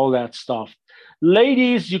 seats, all that stuff.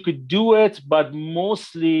 Ladies, you could do it, but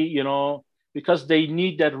mostly, because they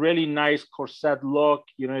need that really nice corset look,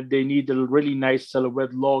 they need a really nice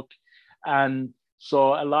silhouette look. And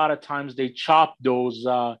so a lot of times they chop those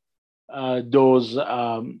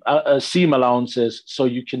seam allowances so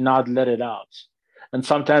you cannot let it out. And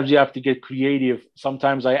sometimes you have to get creative.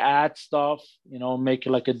 Sometimes I add stuff, make it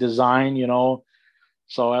like a design,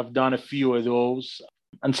 So I've done a few of those.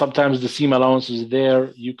 And sometimes the seam allowance is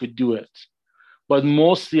there, you could do it. But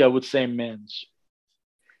mostly I would say men's.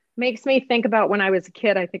 Makes me think about when I was a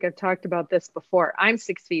kid. I think I've talked about this before. I'm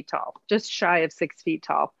 6 feet tall, just shy of 6 feet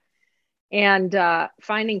tall. And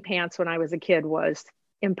finding pants when I was a kid was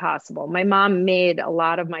impossible. My mom made a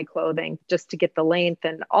lot of my clothing just to get the length,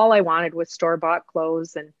 and all I wanted was store-bought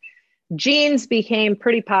clothes. And jeans became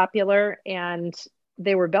pretty popular, and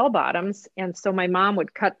they were bell bottoms. And so my mom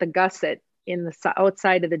would cut the gusset in the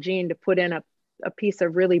outside of the jean to put in a piece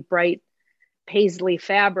of really bright paisley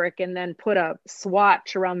fabric, and then put a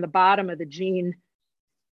swatch around the bottom of the jean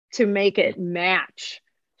to make it match.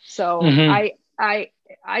 So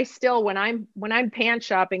I still, when I'm pant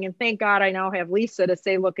shopping, and thank God I now have Lisa to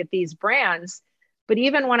say, look at these brands. But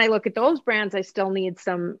even when I look at those brands, I still need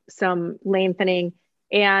some lengthening.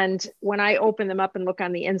 And when I open them up and look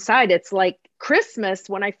on the inside, it's like Christmas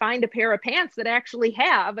when I find a pair of pants that actually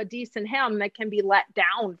have a decent hem that can be let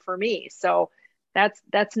down for me. So that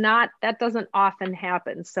doesn't often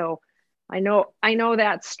happen. So I know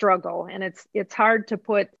that struggle, and it's hard to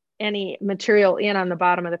put any material in on the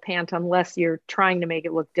bottom of the pant unless you're trying to make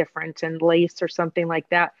it look different and lace or something like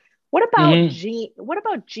that. What about What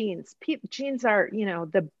about jeans? Jeans are,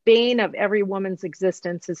 the bane of every woman's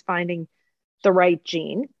existence is finding the right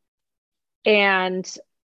jean. And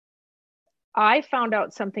I found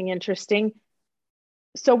out something interesting.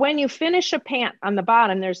 So when you finish a pant on the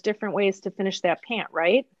bottom, there's different ways to finish that pant,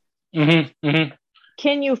 right?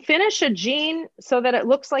 Can you finish a jean so that it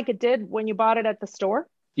looks like it did when you bought it at the store?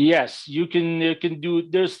 Yes, you can do.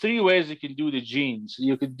 There's three ways you can do the jeans.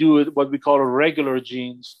 You could do it what we call a regular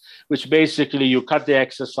jeans, which basically you cut the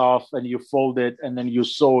excess off and you fold it, and then you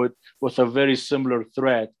sew it with a very similar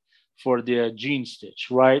thread for the jean stitch,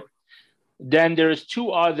 right? Then there's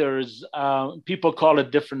two others. People call it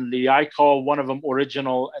differently. I call one of them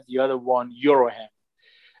original and the other one Eurohem.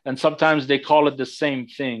 And sometimes they call it the same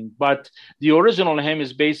thing. But the original hem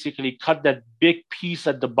is basically cut that big piece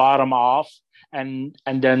at the bottom off and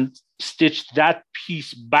then stitch that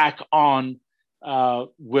piece back on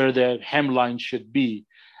where the hemline should be.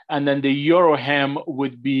 And then the Euro hem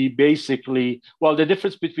would be basically, well, the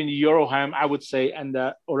difference between the Euro hem, I would say, and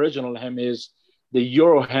the original hem is the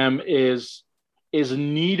Euro hem is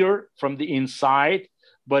neater from the inside,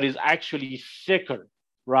 but is actually thicker,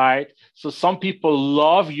 right? So some people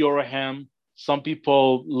love Euro hem, some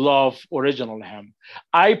people love original hem.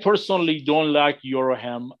 I personally don't like Euro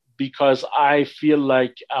hem because I feel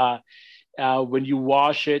like when you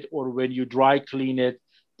wash it or when you dry clean it,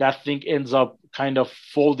 that thing ends up kind of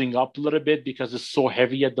folding up a little bit because it's so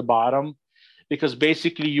heavy at the bottom. Because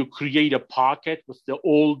basically you create a pocket with the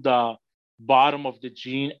old bottom of the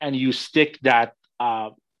jean and you stick that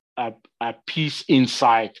a piece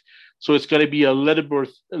inside. So it's going to be a little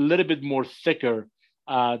bit more thicker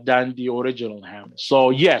than the original hem. So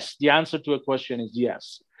yes, the answer to a question is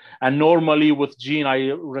yes. And normally with jean, I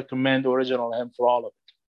recommend original hem for all of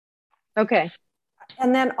it. Okay.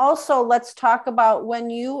 And then also let's talk about when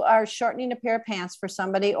you are shortening a pair of pants for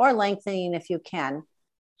somebody or lengthening if you can,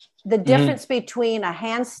 the difference between a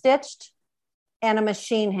hand stitched and a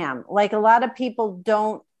machine hem. Like a lot of people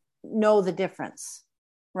don't know the difference,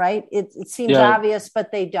 right? It seems obvious,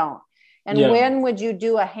 but they don't. And when would you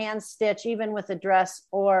do a hand stitch, even with a dress,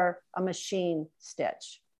 or a machine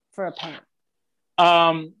stitch for a pant?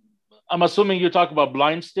 I'm assuming you're talking about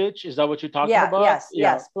blind stitch. Is that what you're talking about?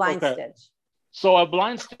 Yes, blind stitch. So a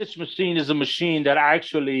blind stitch machine is a machine that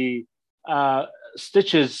actually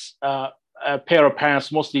stitches a pair of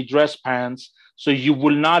pants, mostly dress pants, so you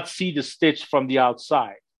will not see the stitch from the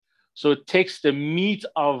outside. So it takes the meat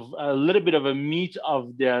of a little bit of a meat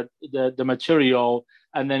of the material,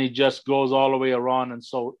 and then it just goes all the way around and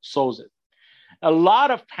sews it. A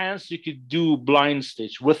lot of pants you could do blind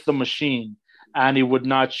stitch with the machine, and it would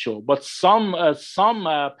not show. But some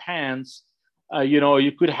pants,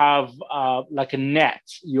 you could have like a net,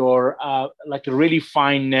 like a really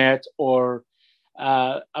fine net or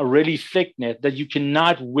a really thick net that you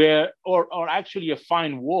cannot wear, or actually a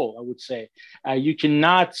fine wool, I would say. You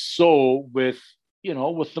cannot sew with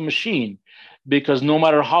the machine, because no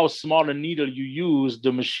matter how small a needle you use,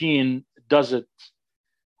 the machine does it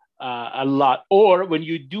a lot. Or when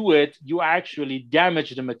you do it, you actually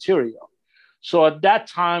damage the material. So at that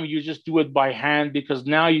time, you just do it by hand, because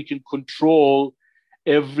now you can control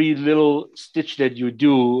every little stitch that you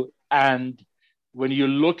do. And when you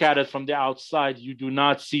look at it from the outside, you do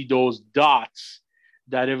not see those dots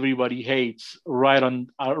that everybody hates right on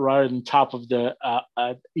top of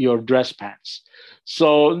your dress pants.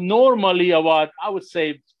 So normally about, I would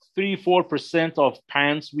say 3-4% of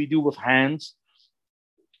pants we do with hands.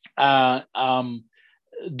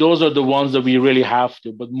 Those are the ones that we really have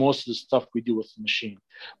to, but most of the stuff we do with the machine.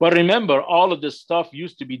 But remember, all of this stuff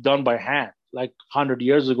used to be done by hand. Like 100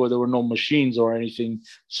 years ago, there were no machines or anything.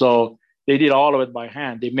 So They did all of it by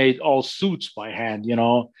hand. They made all suits by hand,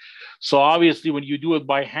 So obviously when you do it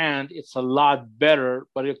by hand, it's a lot better,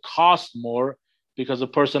 but it costs more because the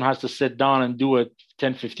person has to sit down and do it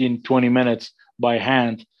 10, 15, 20 minutes by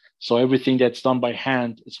hand. So everything that's done by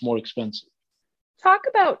hand, it's more expensive. Talk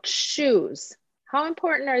about shoes. How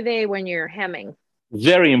important are they when you're hemming?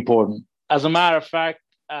 Very important. As a matter of fact,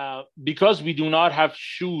 because we do not have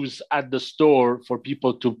shoes at the store for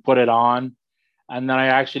people to put it on, and then I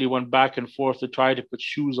actually went back and forth to try to put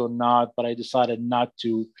shoes or not, but I decided not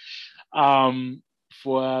to.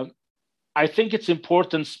 I think it's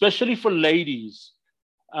important, especially for ladies.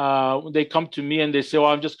 When they come to me and they say, "Oh,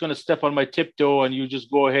 I'm just going to step on my tiptoe," and you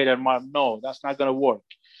just go ahead and no, that's not going to work.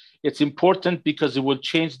 It's important because it will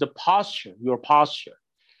change the posture, your posture.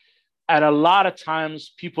 And a lot of times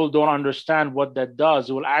people don't understand what that does.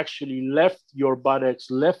 It will actually lift your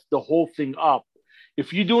buttocks, lift the whole thing up.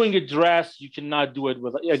 If you're doing a dress, you cannot do it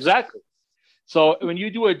with exactly. So when you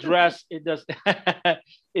do a dress, it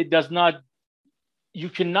does not. You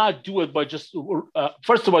cannot do it by just.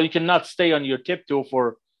 First of all, you cannot stay on your tiptoe for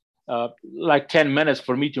like 10 minutes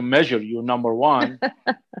for me to measure you. Number one,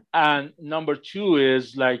 and number two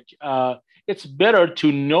is it's better to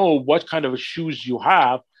know what kind of shoes you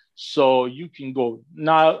have. So you can go.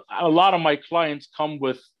 Now, a lot of my clients come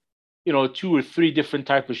with, 2 or 3 different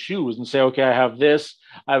types of shoes and say, okay, I have this,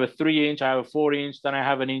 I have a 3-inch, I have a 4-inch, then I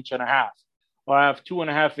have an 1.5 inches, or I have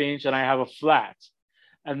 2.5 inch and I have a flat.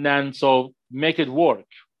 And then, so make it work.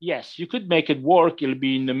 Yes, you could make it work. It'll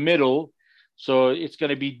be in the middle. So it's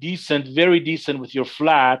going to be decent, very decent with your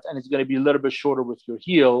flat, and it's going to be a little bit shorter with your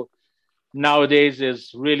heel. Nowadays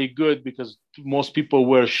is really good because most people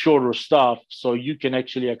wear shorter stuff, so you can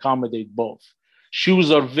actually accommodate both.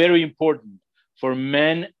 Shoes are very important for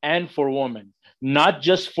men and for women, not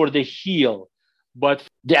just for the heel, but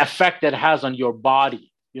the effect that has on your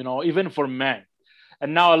body, even for men.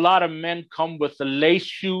 And now a lot of men come with the lace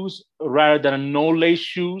shoes rather than no lace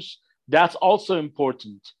shoes. That's also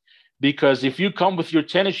important because if you come with your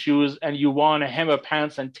tennis shoes and you want to hem a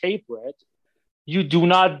pants and taper it, you do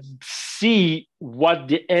not see what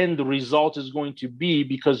the end result is going to be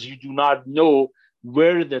because you do not know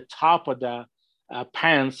where the top of the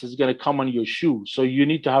pants is going to come on your shoe. So you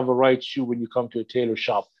need to have a right shoe when you come to a tailor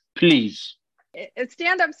shop, please.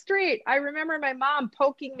 Stand up straight. I remember my mom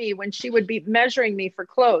poking me when she would be measuring me for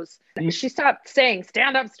clothes. She stopped saying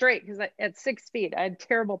stand up straight because at 6 feet, I had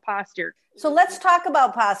terrible posture. So let's talk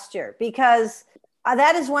about posture because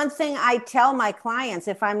that is one thing I tell my clients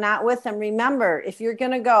if I'm not with them. Remember, if you're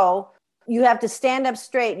going to go, you have to stand up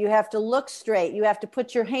straight. You have to look straight. You have to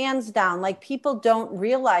put your hands down. Like people don't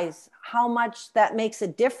realize how much that makes a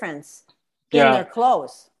difference in their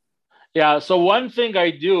clothes. Yeah. So one thing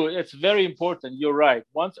I do, it's very important. You're right.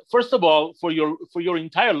 First of all, for your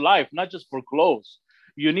entire life, not just for clothes,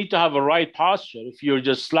 you need to have a right posture. If you're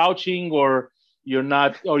just slouching or you're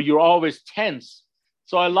not, or you're always tense.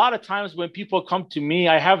 So a lot of times when people come to me,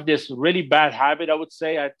 I have this really bad habit, I would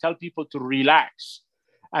say. I tell people to relax.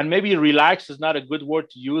 And maybe relax is not a good word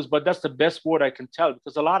to use, but that's the best word I can tell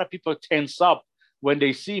because a lot of people tense up when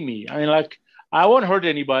they see me. I mean, I won't hurt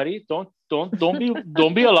anybody. Don't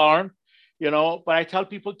be alarmed, but I tell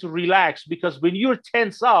people to relax because when you're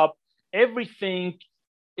tense up, everything,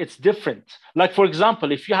 it's different. Like, for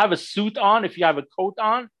example, if you have a suit on, if you have a coat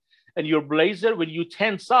on and your blazer, when you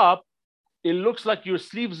tense up, it looks like your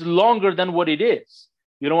sleeve's longer than what it is.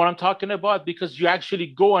 You know what I'm talking about? Because you actually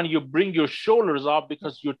go and you bring your shoulders up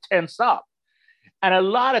because you're tense up. And a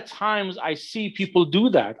lot of times I see people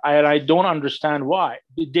do that. I don't understand why.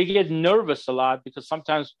 They get nervous a lot because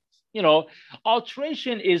sometimes,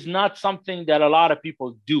 alteration is not something that a lot of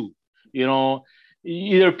people do.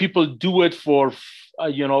 Either people do it for,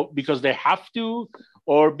 because they have to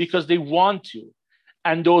or because they want to.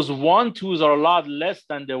 And those want-tos are a lot less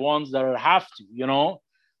than the ones that have to,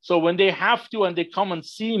 So when they have to and they come and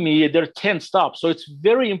see me, they're tensed up. So it's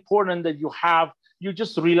very important that you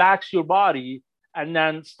just relax your body and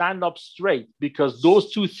then stand up straight because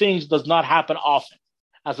those two things does not happen often.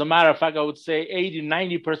 As a matter of fact, I would say 80,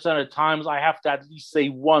 90% of the times I have to at least say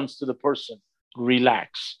once to the person,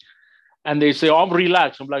 relax. And they say, oh, I'm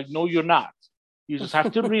relaxed. I'm like, no, you're not. You just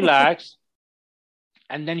have to relax.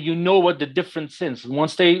 And then you know what the difference is.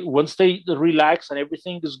 Once they relax and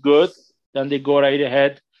everything is good, then they go right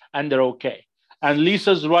ahead and they're okay. And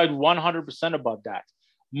Lisa's right 100% about that.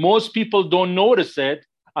 Most people don't notice it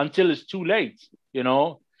until it's too late,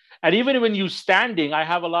 And even when you're standing, I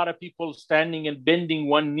have a lot of people standing and bending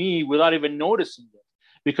one knee without even noticing it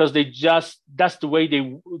because that's the way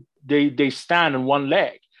they stand on one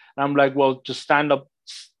leg. And I'm like, well, just stand up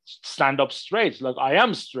stand up straight. It's like, I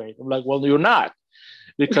am straight. I'm like, well, you're not,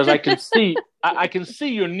 because I can see, I can see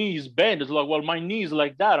your knees bend. It's like, well, my knee's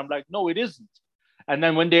like that. I'm like, no, it isn't. And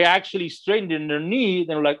then when they actually straightened in their knee,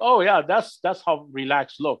 they're like, oh yeah, that's how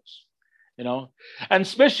relaxed looks, and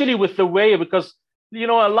especially with the way, because, a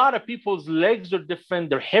lot of people's legs are different,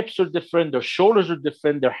 their hips are different, their shoulders are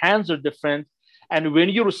different, their hands are different. And when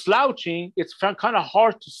you're slouching, it's kind of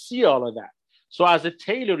hard to see all of that. So as a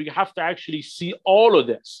tailor, you have to actually see all of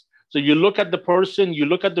this. So you look at the person, you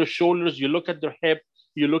look at their shoulders, you look at their hip,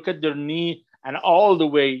 you look at their knee, and all the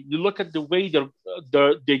way, you look at the way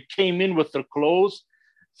they came in with their clothes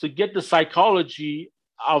to get the psychology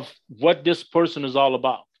of what this person is all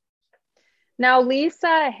about. Now,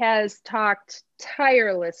 Lisa has talked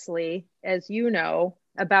tirelessly, as you know,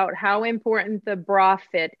 about how important the bra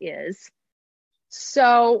fit is.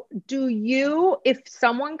 So if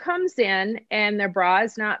someone comes in and their bra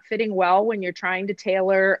is not fitting well when you're trying to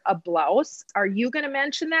tailor a blouse, are you going to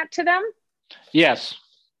mention that to them? Yes.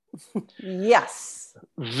 Yes.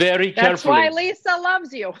 Very carefully. That's why Lisa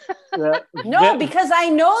loves you. No, because I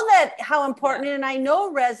know that how important, and I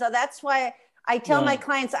know Reza. That's why I tell my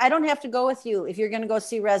clients, I don't have to go with you if you're going to go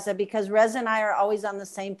see Reza, because Reza and I are always on the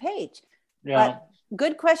same page. Yeah. But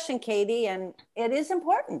good question, Katie, and it is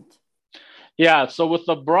important. Yeah. So with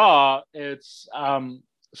the bra, it's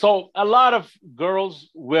so a lot of girls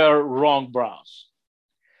wear wrong bras.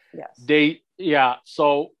 Yes.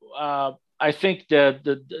 So I think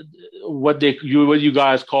that what you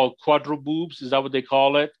guys call quadru boobs, is that what they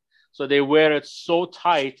call it? So they wear it so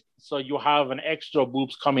tight, so you have an extra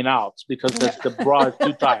boobs coming out because the bra is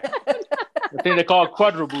too tight. I think they call it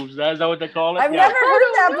quadru boobs. Is that what they call it? I've never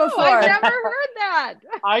heard that before. I've never heard that.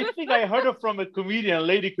 I think I heard it from a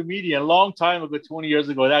lady comedian, a long time ago, 20 years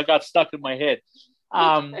ago. That got stuck in my head.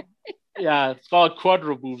 Yeah, it's called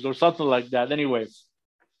quadru boobs or something like that. Anyway,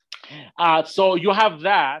 so you have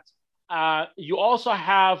that. You also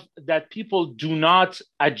have that people do not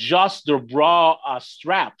adjust their bra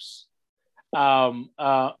straps. And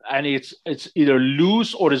it's either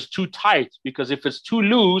loose or it's too tight, because if it's too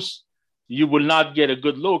loose, you will not get a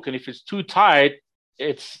good look. And if it's too tight,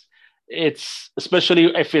 it's especially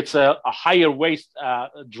if it's a higher waist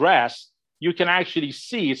dress, you can actually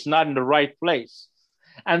see it's not in the right place.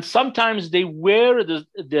 And sometimes they wear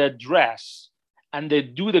the dress and they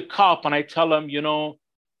do the cup, and I tell them,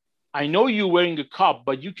 I know you're wearing a cup,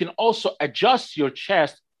 but you can also adjust your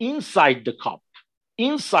chest inside the cup,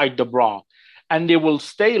 inside the bra, and they will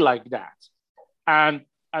stay like that. And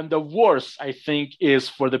the worst, I think, is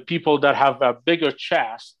for the people that have a bigger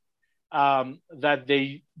chest, that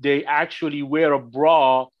they actually wear a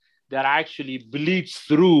bra that actually bleeds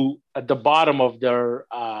through at the bottom of their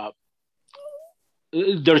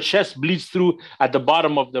chest bleeds through at the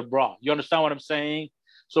bottom of their bra. You understand what I'm saying?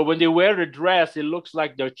 So when they wear the dress, it looks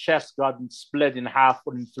like their chest got split in half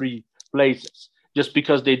or in 3 places, just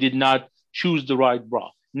because they did not choose the right bra.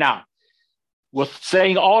 Now, with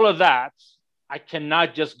saying all of that, I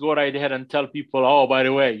cannot just go right ahead and tell people, oh, by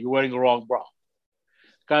the way, you're wearing the wrong bra.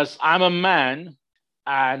 Because I'm a man,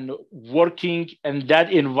 and working in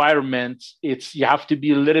that environment, you have to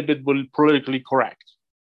be a little bit politically correct.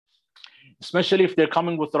 Especially if they're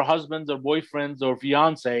coming with their husbands or boyfriends or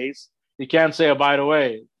fiancés. You can't say, oh, by the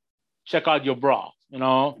way, check out your bra,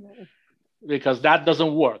 because that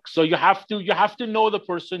doesn't work. So you have to know the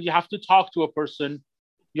person. You have to talk to a person.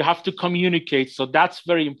 You have to communicate. So that's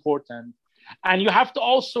very important. And you have to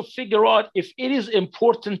also figure out if it is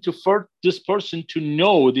important for this person to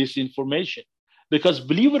know this information, because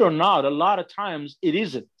believe it or not, a lot of times it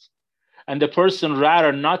isn't. And the person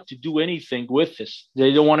rather not to do anything with this.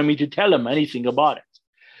 They don't want me to tell them anything about it.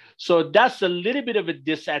 So that's a little bit of a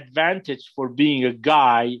disadvantage for being a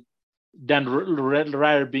guy than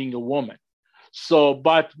rather being a woman. So,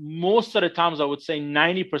 but most of the times, I would say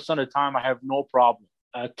 90% of the time, I have no problem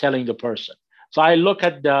telling the person. So I look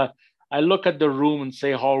at the room and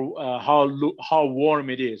say how warm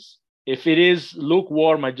it is. If it is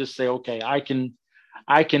lukewarm, I just say, okay, I can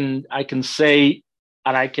say,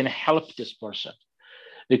 and I can help this person,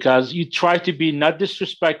 because you try to be not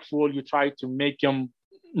disrespectful. You try to make them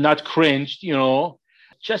not cringe,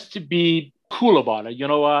 just to be cool about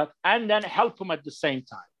it, and then help them at the same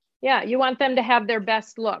time. Yeah, you want them to have their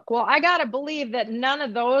best look. Well, I got to believe that none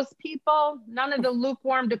of those people, none of the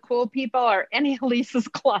lukewarm to cool people are any of Lisa's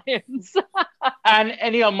clients. And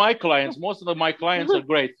any of my clients. Most of my clients are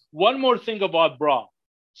great. One more thing about bra.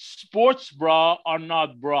 Sports bra are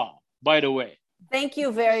not bra, by the way. Thank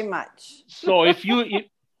you very much. So if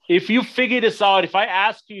you figure this out, if I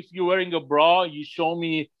ask you if you're wearing a bra, you show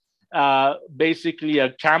me basically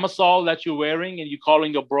a camisole that you're wearing and you're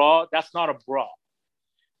calling a bra. That's not a bra.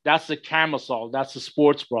 That's a camisole. That's a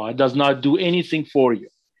sports bra. It does not do anything for you.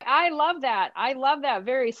 I love that. I love that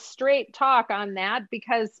very straight talk on that,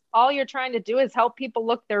 because all you're trying to do is help people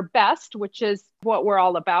look their best, which is what we're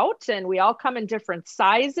all about. And we all come in different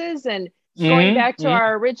sizes. And going back to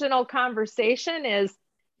our original conversation is,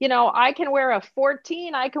 I can wear a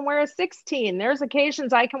 14, I can wear a 16. There's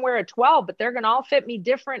occasions I can wear a 12, but they're going to all fit me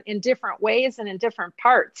different in different ways and in different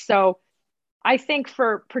parts. So I think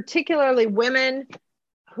for particularly women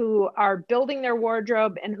who are building their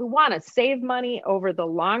wardrobe and who want to save money over the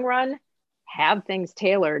long run, have things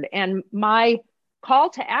tailored. And my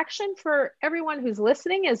call to action for everyone who's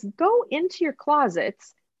listening is go into your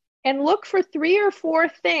closets and look for 3 or 4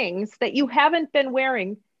 things that you haven't been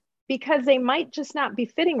wearing because they might just not be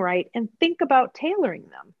fitting right, and think about tailoring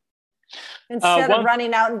them. Instead of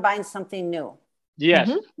running out and buying something new. Yes.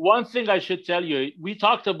 Mm-hmm. One thing I should tell you, we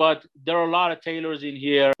talked about, there are a lot of tailors in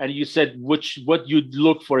here, and you said what you'd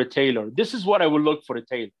look for a tailor. This is what I would look for a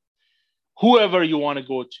tailor. Whoever you want to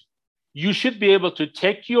go to, you should be able to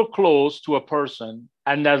take your clothes to a person,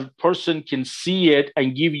 and that person can see it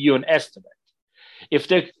and give you an estimate. If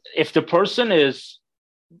the person is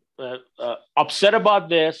upset about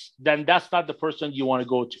this, then that's not the person you want to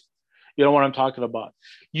go to. You know what I'm talking about.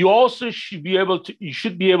 You also should be able to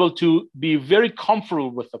be very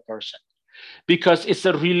comfortable with the person, because it's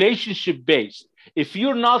a relationship based. If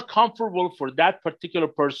you're not comfortable for that particular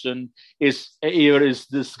person, is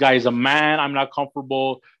this guy is a man, I'm not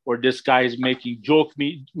comfortable, or this guy is making jokes,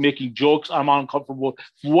 I'm uncomfortable,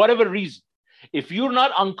 for whatever reason. If you're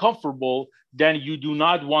not uncomfortable, then you do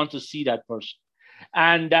not want to see that person.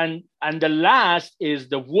 And the last is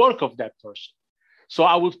the work of that person. So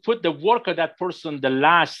I would put the work of that person the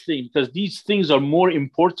last thing, because these things are more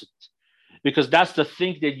important, because that's the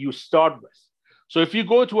thing that you start with. So if you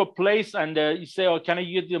go to a place and you say, oh, can I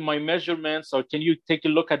get my measurements, or can you take a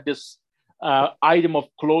look at this item of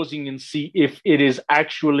clothing and see if it is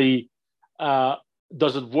actually,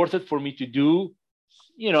 does it worth it for me to do,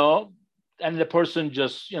 and the person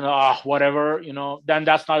just, whatever, then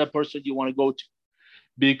that's not a person you want to go to.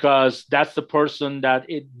 Because that's the person that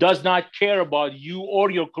it does not care about you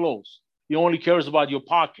or your clothes. He only cares about your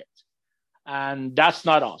pocket. And that's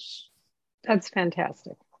not us. That's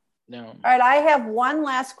fantastic. No. All right. I have one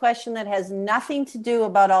last question that has nothing to do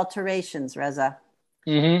about alterations, Reza.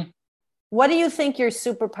 Mm-hmm. What do you think your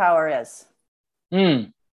superpower is?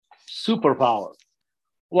 Superpower.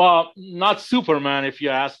 Well, not Superman, if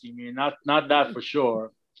you're asking me. Not that for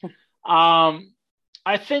sure. I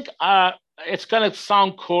think... it's going to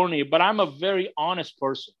sound corny, but I'm a very honest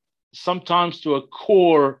person. Sometimes to a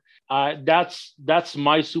core, that's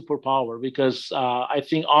my superpower, because I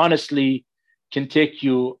think honestly can take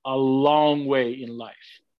you a long way in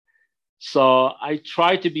life. So I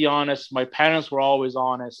try to be honest. My parents were always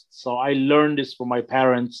honest. So I learned this from my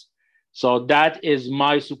parents. So that is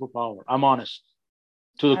my superpower. I'm honest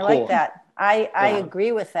to the core. I like that. I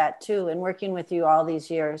agree with that too. And working with you all these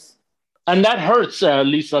years. And that hurts,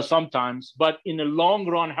 Lisa, sometimes, but in the long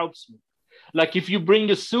run helps me. Like if you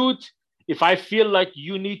bring a suit, if I feel like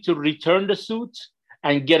you need to return the suit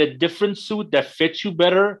and get a different suit that fits you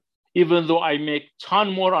better, even though I make a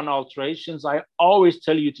ton more on alterations, I always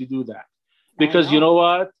tell you to do that. Because you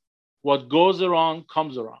know what goes around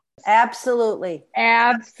comes around. Absolutely.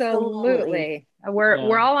 We're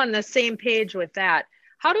all on the same page with that.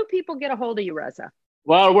 How do people get a hold of you, Reza?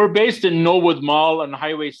 Well, we're based in Norwood Mall on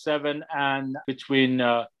Highway 7 and between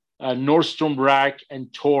Nordstrom Rack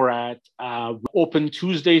and Torat. Open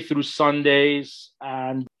Tuesday through Sundays.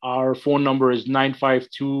 And our phone number is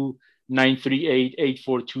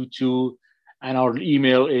 952-938-8422. And our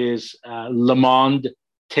email is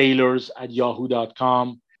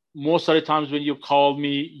lemondetailors@yahoo.com. Most of the times when you call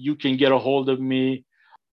me, you can get a hold of me.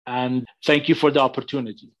 And thank you for the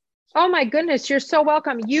opportunity. Oh my goodness, you're so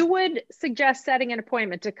welcome. You would suggest setting an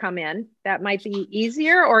appointment to come in. That might be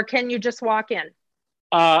easier, or can you just walk in?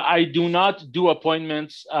 I do not do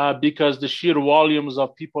appointments because the sheer volumes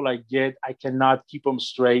of people I get, I cannot keep them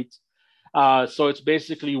straight. So it's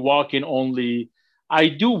basically walk-in only. I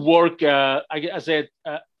do work,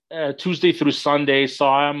 Tuesday through Sunday. So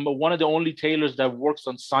I'm one of the only tailors that works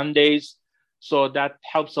on Sundays. So that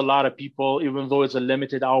helps a lot of people, even though it's a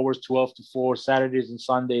limited hours, 12 to 4, Saturdays and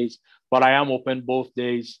Sundays. But I am open both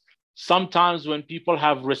days. Sometimes when people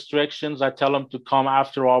have restrictions, I tell them to come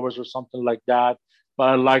after hours or something like that. But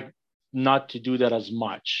I like not to do that as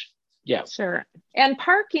much. Yeah. Sure. And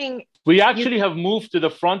parking. We actually have moved to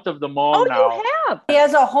the front of the mall now. Oh, you have? He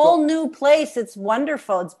has a whole new place. It's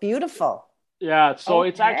wonderful. It's beautiful. Yeah, so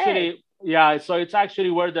it's Okay. actually so it's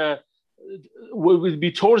actually where the would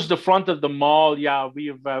be towards the front of the mall. Yeah,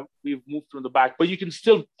 we've moved from the back, but you can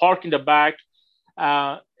still park in the back.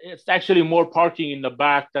 It's actually more parking in the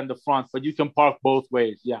back than the front, but you can park both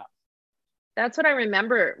ways. Yeah. That's what I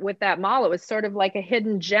remember with that mall. It was sort of like a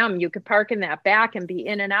hidden gem. You could park in that back and be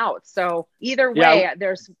in and out. So either Yeah. way,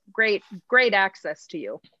 there's great access to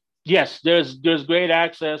you. Yes, there's great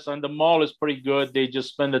access, and the mall is pretty good. They just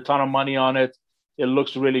spend a ton of money on it. It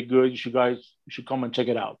looks really good. You should come and check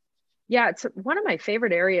it out. Yeah, it's one of my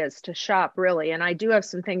favorite areas to shop, really. And I do have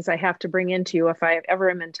some things I have to bring into you if I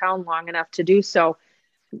ever am in town long enough to do so.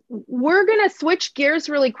 We're going to switch gears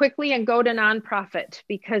really quickly and go to nonprofit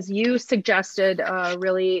because you suggested a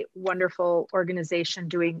really wonderful organization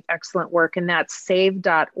doing excellent work, and that's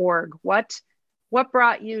save.org. What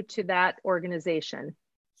brought you to that organization?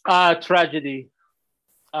 Tragedy.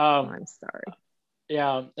 Oh, I'm sorry.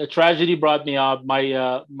 Yeah, a tragedy brought me up.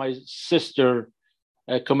 My sister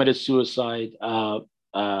committed suicide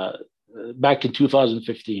back in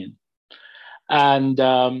 2015, and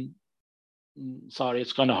sorry,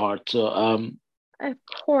 it's kind of hard. So Of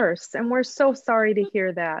course, and we're so sorry to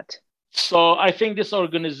hear that. so I think this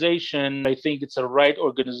organization, I think it's a right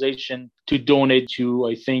organization to donate to.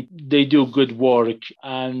 I think they do good work,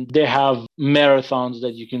 and they have marathons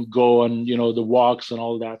that you can go on, the walks and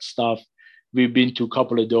all that stuff. We've been to a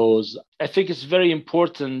couple of those. I think it's very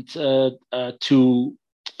important to.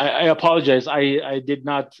 I apologize. I did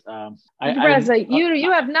not. Reza,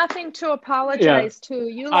 you have nothing to apologize to.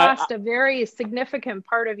 You I, lost a very significant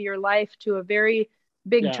part of your life to a very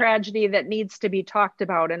big yeah. tragedy that needs to be talked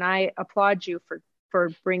about, and I applaud you for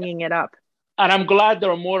bringing it up. And I'm glad there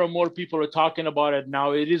are more and more people are talking about it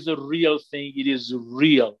now. It is a real thing. It is a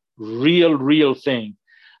real thing.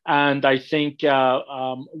 And I think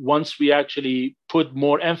once we actually put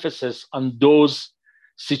more emphasis on those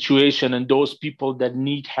situations and those people that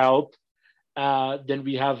need help, then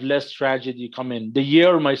we have less tragedy come in. The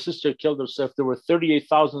year my sister killed herself, there were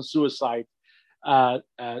 38,000 suicides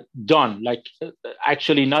done,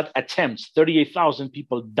 actually not attempts. 38,000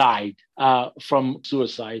 people died from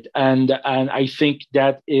suicide, and I think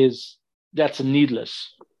that's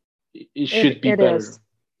needless. It should be better. Is.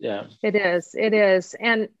 Yeah, it is.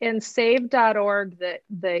 And save.org,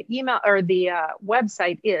 the email or the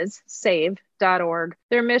website is save.org.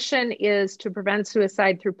 Their mission is to prevent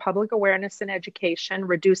suicide through public awareness and education,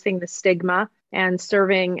 reducing the stigma, and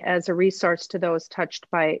serving as a resource to those touched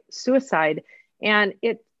by suicide. And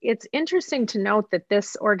it's interesting to note that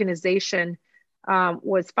this organization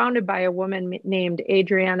was founded by a woman named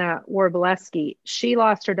Adriana Warbolewski. She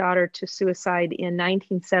lost her daughter to suicide in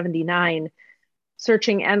 1979,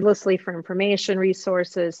 searching endlessly for information,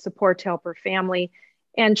 resources, support to help her family.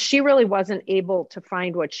 And she really wasn't able to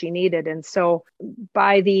find what she needed. And so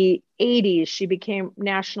by the 80s, she became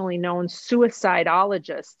nationally known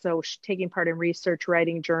suicidologist. So she's taking part in research,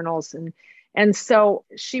 writing journals. And so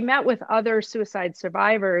she met with other suicide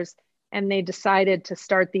survivors, and they decided to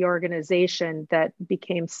start the organization that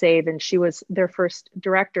became SAVE, and she was their first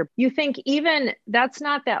director. You think even that's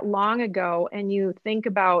not that long ago, and you think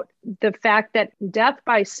about the fact that death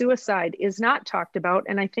by suicide is not talked about,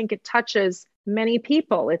 and I think it touches many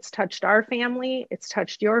people. It's touched our family, it's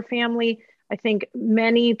touched your family. I think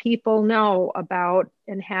many people know about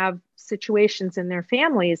and have situations in their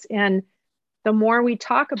families, and the more we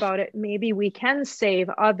talk about it, maybe we can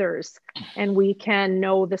save others and we can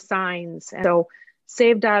know the signs. And so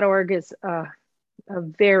save.org is a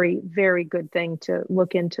very, very good thing to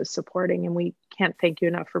look into supporting. And we can't thank you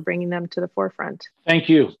enough for bringing them to the forefront. Thank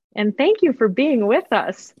you. And thank you for being with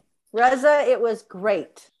us. Reza, it was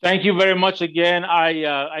great. Thank you very much again.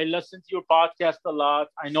 I listen to your podcast a lot.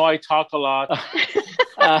 I know I talk a lot.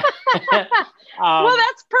 Well,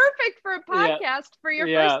 that's perfect for a podcast, for your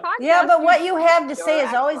first podcast. Yeah, but what you have to say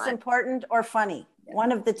is always important or funny.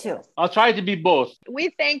 One of the two. I'll try to be both.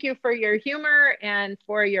 We thank you for your humor and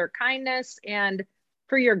for your kindness and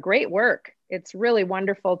for your great work. It's really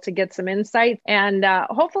wonderful to get some insight. And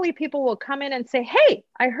hopefully people will come in and say, hey,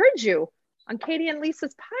 I heard you on Katie and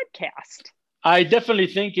Lisa's podcast. I definitely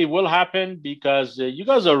think it will happen because you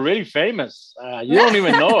guys are really famous. You don't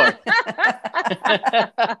even know it.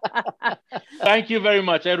 Thank you very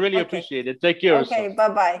much. I really appreciate it. Take care. Okay,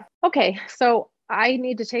 bye-bye. Okay, so I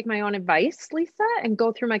need to take my own advice, Lisa, and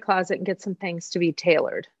go through my closet and get some things to be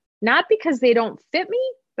tailored. Not because they don't fit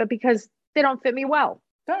me, but because they don't fit me well.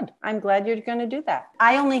 Good. I'm glad you're going to do that.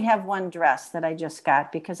 I only have one dress that I just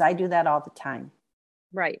got because I do that all the time.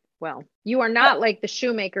 Right. Well, you are not like the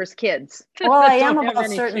shoemaker's kids. Well, I am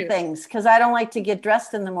about certain things because I don't like to get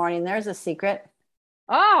dressed in the morning. There's a secret.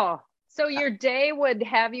 Oh, So your day would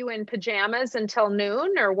have you in pajamas until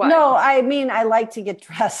noon or what? No, I mean, I like to get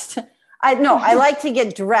dressed. I like to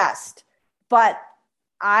get dressed, but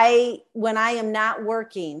when I am not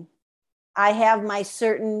working, I have my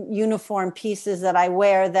certain uniform pieces that I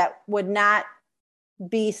wear that would not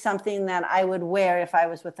be something that I would wear if I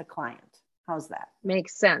was with a client. How's that?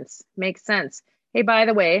 Makes sense. Makes sense. Hey, by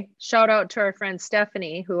the way, shout out to our friend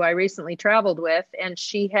Stephanie, who I recently traveled with, and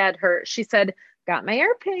she said, got my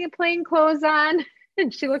airplane clothes on,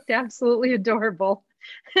 and she looked absolutely adorable.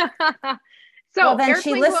 So well, then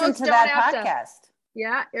she listened to that podcast.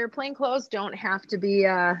 Yeah, airplane clothes don't have to be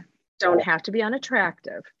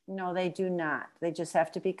unattractive. No, they do not. They just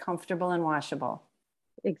have to be comfortable and washable.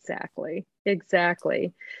 Exactly.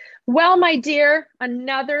 Well, my dear,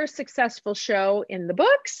 another successful show in the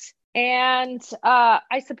books. And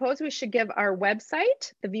I suppose we should give our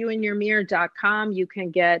website, theviewinyourmirror.com. You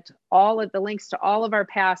can get all of the links to all of our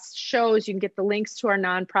past shows. You can get the links to our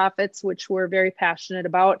nonprofits, which we're very passionate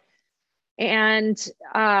about. And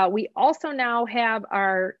we also now have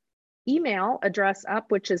our email address up,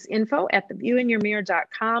 which is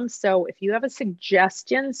info@theviewinyourmirror.com. So if you have a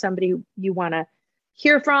suggestion, somebody you want to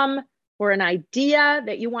hear from, or an idea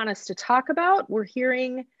that you want us to talk about, we're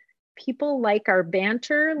hearing people like our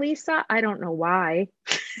banter, Lisa. I don't know why.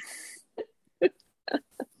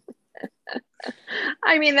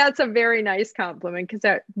 I mean, that's a very nice compliment,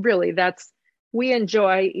 because we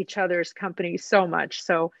enjoy each other's company so much.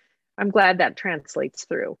 So I'm glad that translates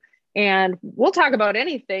through. And we'll talk about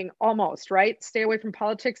anything almost, right? Stay away from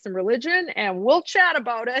politics and religion, and we'll chat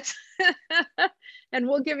about it. And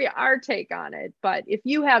we'll give you our take on it. But if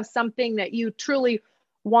you have something that you truly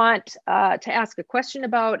want to ask a question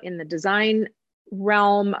about in the design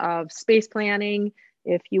realm of space planning,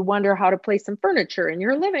 if you wonder how to place some furniture in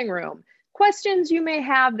your living room, questions you may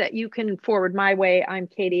have that you can forward my way, I'm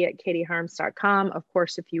Katie at katieharms.com. Of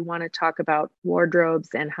course, if you want to talk about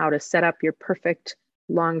wardrobes and how to set up your perfect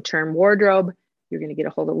long-term wardrobe, you're going to get a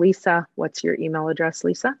hold of Lisa. What's your email address,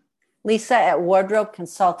 Lisa?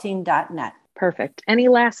 Lisa@wardrobeconsulting.net. Perfect. Any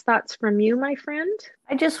last thoughts from you, my friend?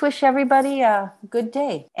 I just wish everybody a good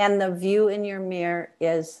day. And the view in your mirror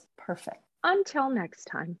is perfect. Until next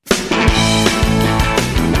time.